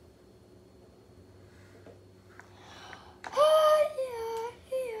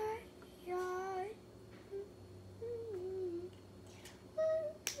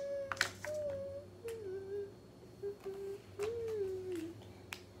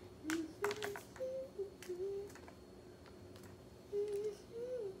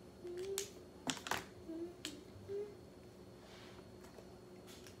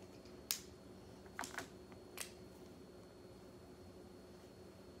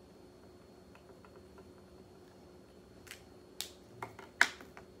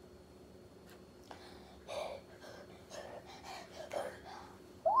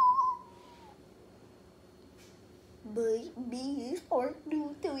 B for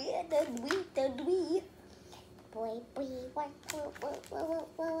 2 3 and then we. Boy, one,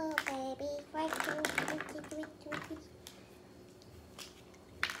 whoa, baby, 1 2 3 3.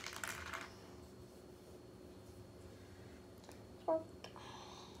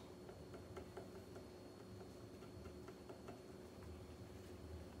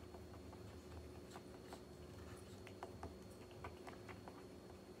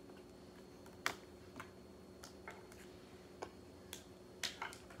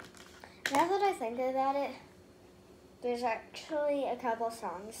 Now that I think about it, there's actually a couple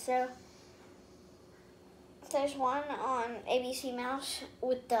songs. So there's one on ABC Mouse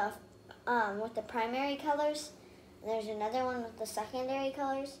with the with the primary colors. And there's another one with the secondary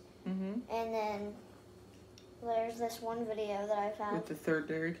colors. Mm-hmm. And then there's this one video that I found. With the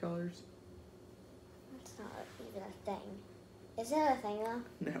third-dairy colors? That's not even a thing. Is it a thing though?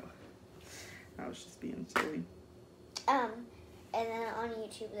 No. I was just being silly. And then on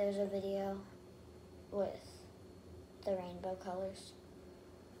YouTube there's a video with the rainbow colors.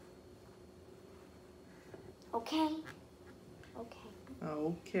 Okay. Okay.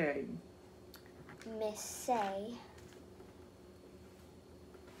 Okay. Miss Say.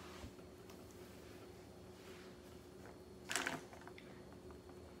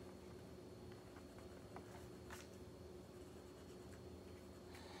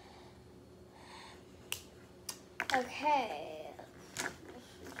 Okay.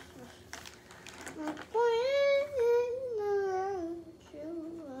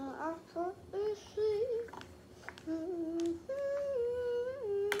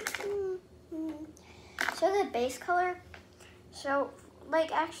 So the base color,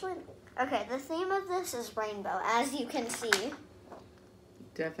 actually, okay, the theme of this is rainbow, as you can see.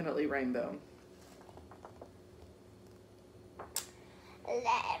 Definitely rainbow.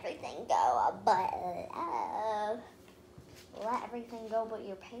 Let everything go but love. Let everything go but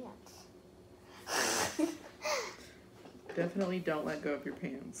your pants. Definitely don't let go of your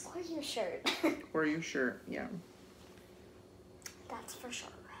pants. Or your shirt. Or your shirt, yeah. That's for sure.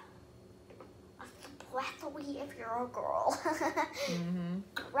 Breath away if you're a girl. Mm-hmm.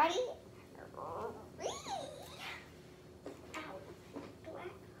 Ready? Ow.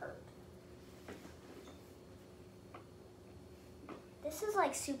 That hurt. This is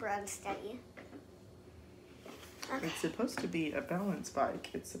like super unsteady. Okay. It's supposed to be a balance bike.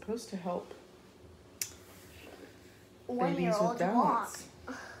 It's supposed to help babies with 1-year-olds walk. balance.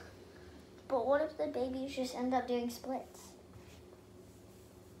 But what if the babies just end up doing splits?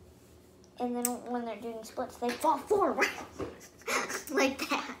 And then when they're doing splits, they fall forward. Like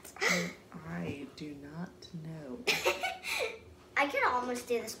that. I do not know. I can almost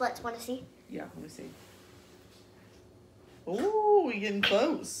do the splits. Want to see? Yeah, let me see. Oh, we're getting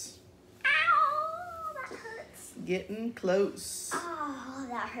close. Ow! That hurts. Getting close. Oh,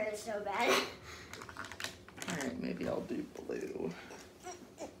 that hurts so bad. All right, maybe I'll do blue.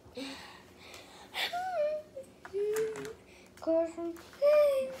 Cause I'm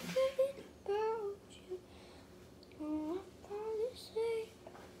thinking about you. Oh, I probably say.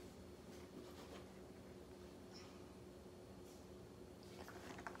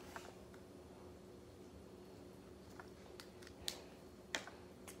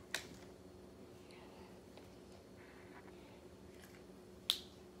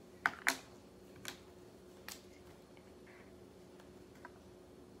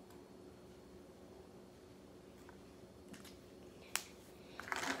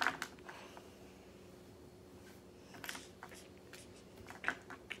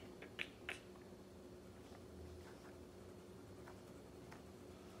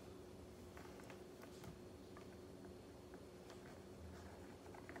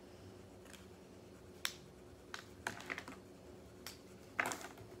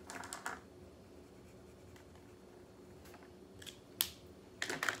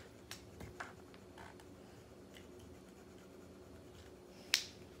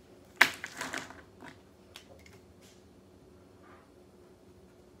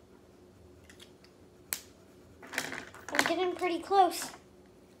 I'm getting pretty close.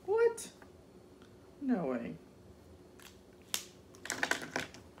 What? No way.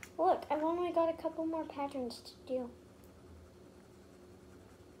 Look, I've only got a couple more patterns to do.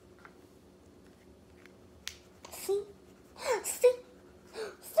 See? See?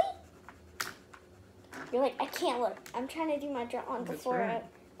 See? You're like, I can't look. I'm trying to do my drawing That's before right.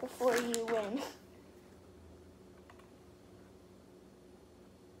 before you win.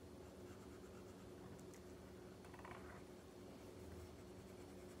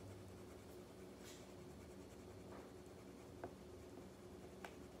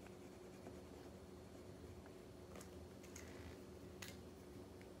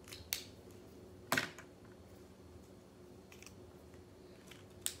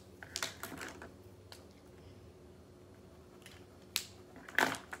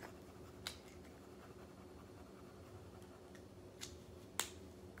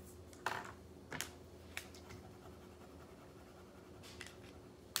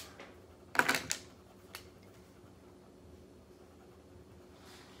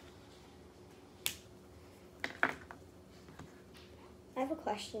 I have a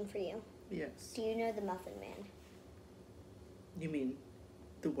question for you. Yes. Do you know the Muffin Man? You mean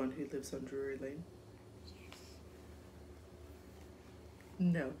the one who lives on Drury Lane? Yes.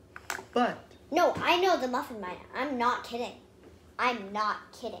 No. But No, I know the Muffin Man. I'm not kidding. I'm not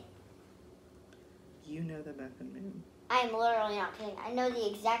kidding. you know the Muffin Man. I'm literally not kidding. I know the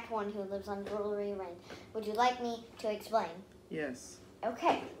exact one who lives on Jewelry Lane. Would you like me to explain? Yes.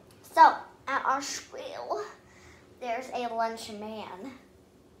 Okay. So, at our school, there's a lunch man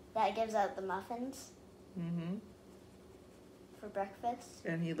that gives out the muffins Mm-hmm. for breakfast.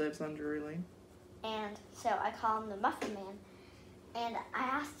 And he lives on Drury Lane. And so I call him the Muffin Man. And I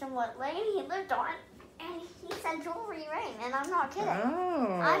asked him what lane he lived on. And he said Jewelry Lane. And I'm not kidding.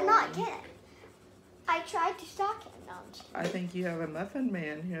 Oh. I'm not kidding. I tried to stalk him. No, I'm just kidding. I think you have a Muffin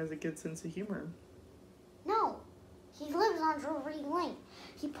Man who has a good sense of humor. No, he lives on Drury Lane.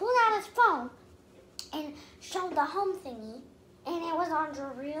 He pulled out his phone and showed the home thingy, and it was on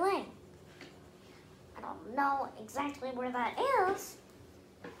Drury Lane. I don't know exactly where that is,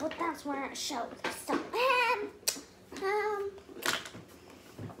 but that's where it showed. So,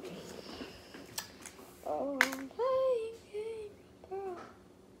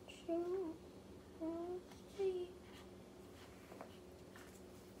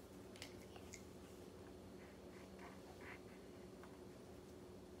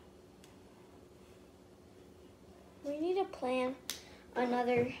 we need to plan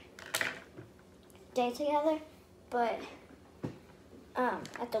another day together, but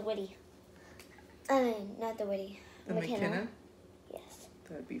at the Witty. I mean, not the Witty. The McKenna? Yes.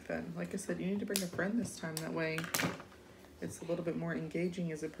 That'd be fun. Like I said, you need to bring a friend this time. That way it's a little bit more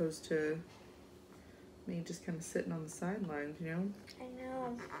engaging as opposed to me just kind of sitting on the sidelines, you know? I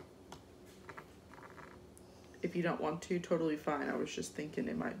know. If you don't want to, totally fine. I was just thinking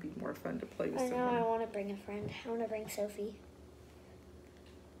it might be more fun to play with I know. someone. I want to bring a friend. I want to bring Sophie.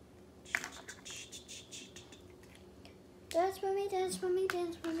 Dance with me, dance with me,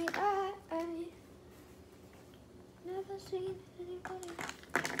 dance with me. I never seen anybody.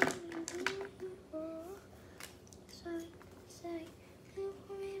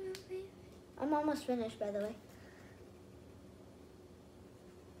 I'm almost finished, by the way.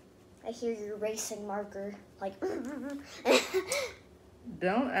 I hear your racing marker, like.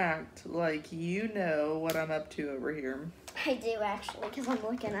 Don't act like you know what I'm up to over here. I do actually, because I'm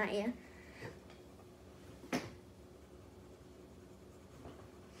looking at you.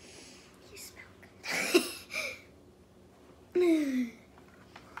 You smell good.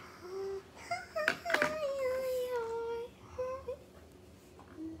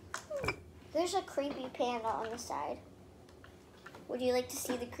 There's a creepy panda on the side. Would you like to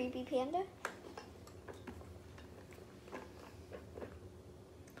see the creepy panda?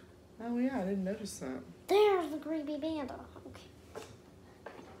 Oh yeah, I didn't notice that. There's the creepy panda. Okay.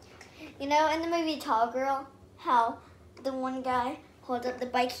 You know, in the movie Tall Girl, how the one guy holds up the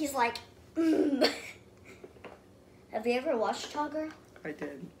bike, he's like, Have you ever watched Tall Girl? I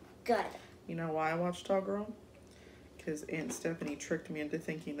did. Good. You know why I watched Tall Girl? Because Aunt Stephanie tricked me into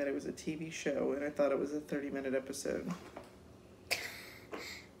thinking that it was a TV show, and I thought it was a 30-minute episode.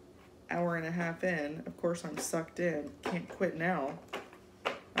 Hour and a half in, of course I'm sucked in. Can't quit now.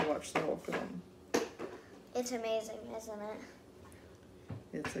 I watched the whole film. It's amazing, isn't it?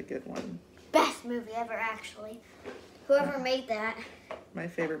 It's a good one. Best movie ever, actually. Whoever made that. My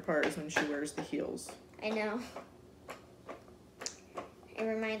favorite part is when she wears the heels. I know. It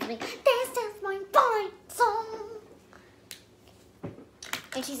reminds me, this is my fine song.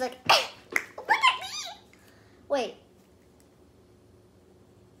 And she's like, look at me. Wait.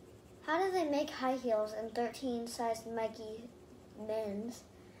 How do they make high heels in 13-size Mikey men's?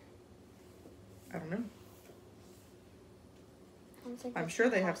 I don't know. I don't think I'm that's sure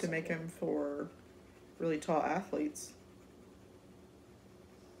they have to possible. make them for really tall athletes.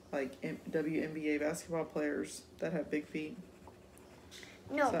 Like WNBA basketball players that have big feet.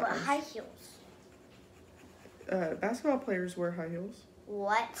 No, So- but high heels. Basketball players wear high heels.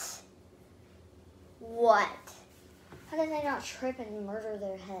 What? What? How did they not trip and murder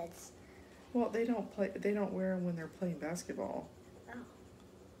their heads? Well, they don't play. They don't wear them when they're playing basketball. Oh.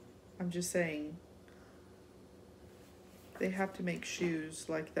 I'm just saying. They have to make shoes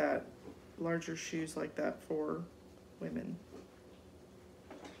like that, larger shoes like that for women.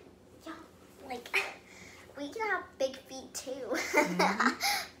 Yeah, like, we can have big feet too. Mhm.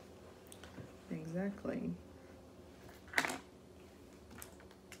 Exactly.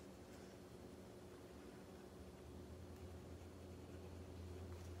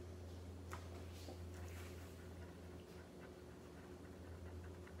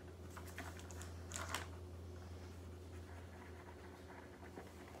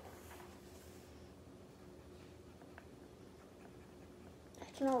 I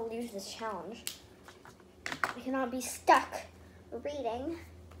cannot lose this challenge. I cannot be stuck reading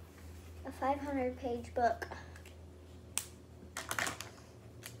A 500-page book.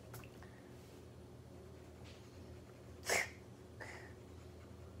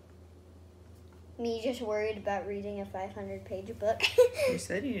 Me just worried about reading a 500-page book. You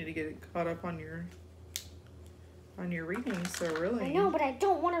said you need to get caught up on your reading, so really. I know, but I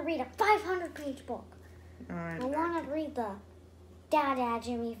don't want to read a 500-page book. I I want to read the Dada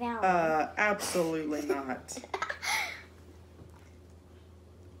Jimmy Fallon. Absolutely not.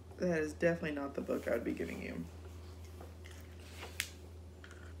 That is definitely not the book I'd be giving you.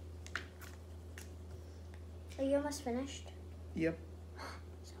 Are you almost finished? Yep.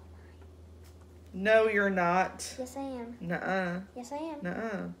 So No, you're not. yes, I am. Nuh-uh. Yes, I am.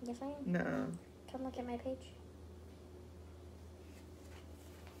 Nuh-uh. Yes, I am. Nuh-uh. Come look at my page.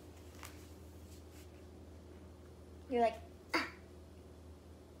 You're like, ah.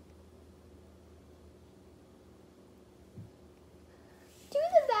 Do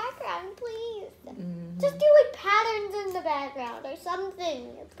the background, please. Mhm. Just do like patterns in the background or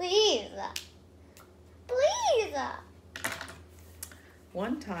something, please. Please.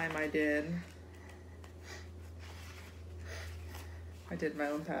 One time I did my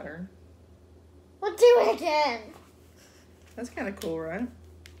own pattern. Well, do it again. That's kind of cool, right?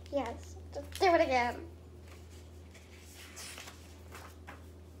 Yes, just do it again.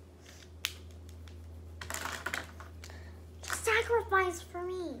 Just sacrifice for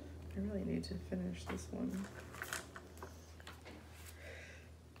me. I really need to finish this one.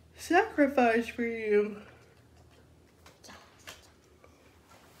 Sacrifice for you.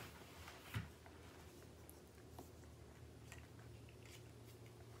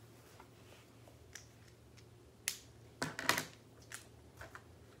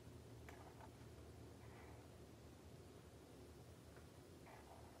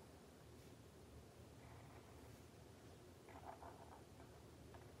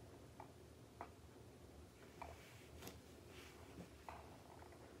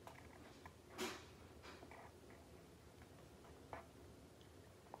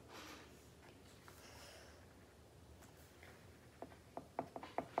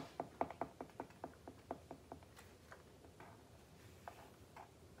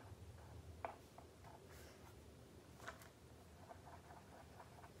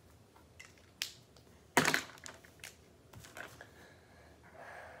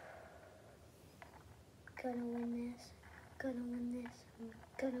 Gonna win this. Gonna win this. I'm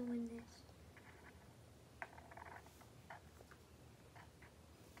gonna win this.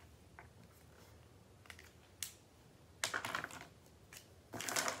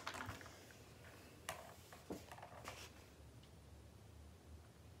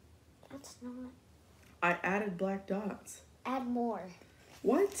 That's not. I added black dots. Add more.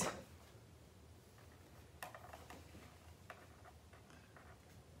 What?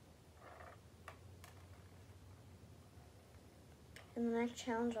 And the next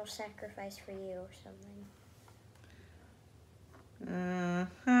challenge I'll sacrifice for you or something.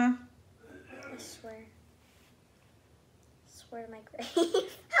 Uh-huh. I swear. Swear to my grave. Okay,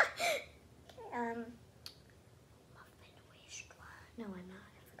 muffin wish. No, I'm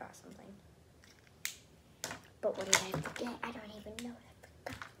not. I forgot something. But what did I forget? I don't even know what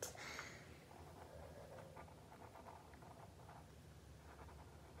I forgot.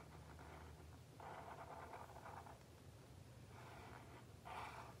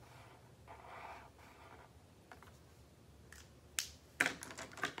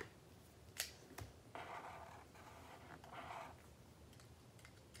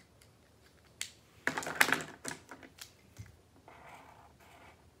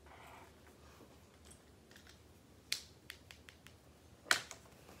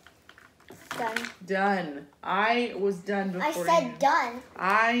 Done. Done. I was done before I you. said done.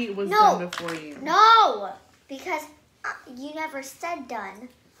 I was No. done before you. No! Because you never said done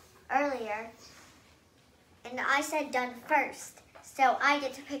earlier. And I said done first. So I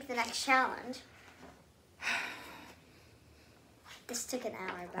get to pick the next challenge. This took an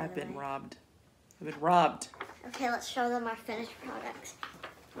hour, by I've the been way. robbed. I've been robbed. Okay, let's show them our finished products.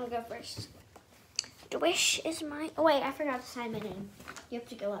 I'll go first. The wish is mine. Oh, wait, I forgot to sign my name. You have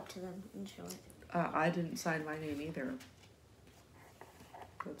to go up to them and show it. I didn't sign my name either.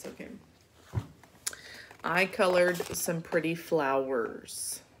 That's okay. I colored some pretty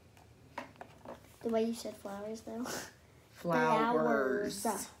flowers. The way you said flowers, though. Flowers.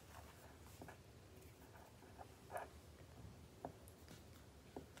 Flowers.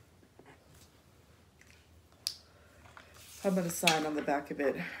 I'm going to sign on the back of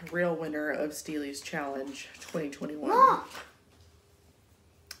it. Real winner of Steely's Challenge 2021. Mom!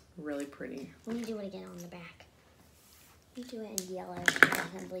 Really pretty. Let me do it again on the back. You do it in yellow so it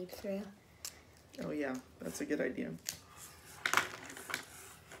doesn't bleed through. Oh yeah, that's a good idea.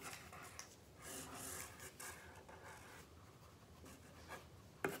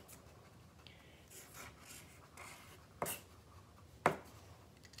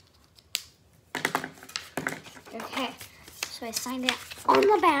 Okay, so I signed it on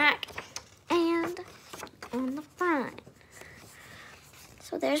the back and on the front.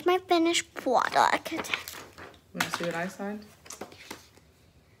 So there's my finished product. Want to see what I signed?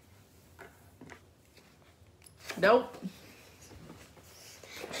 Nope.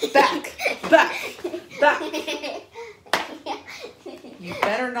 Back, back, back. You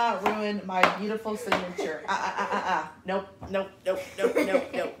better not ruin my beautiful signature. Nope, nope, nope, nope,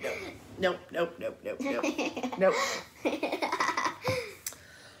 nope, nope, nope. Nope, nope, nope, nope, nope. Nope.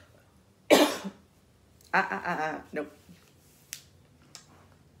 Nope.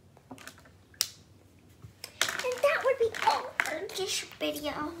 And that would be all for this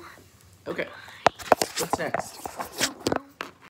video. Okay. What's next?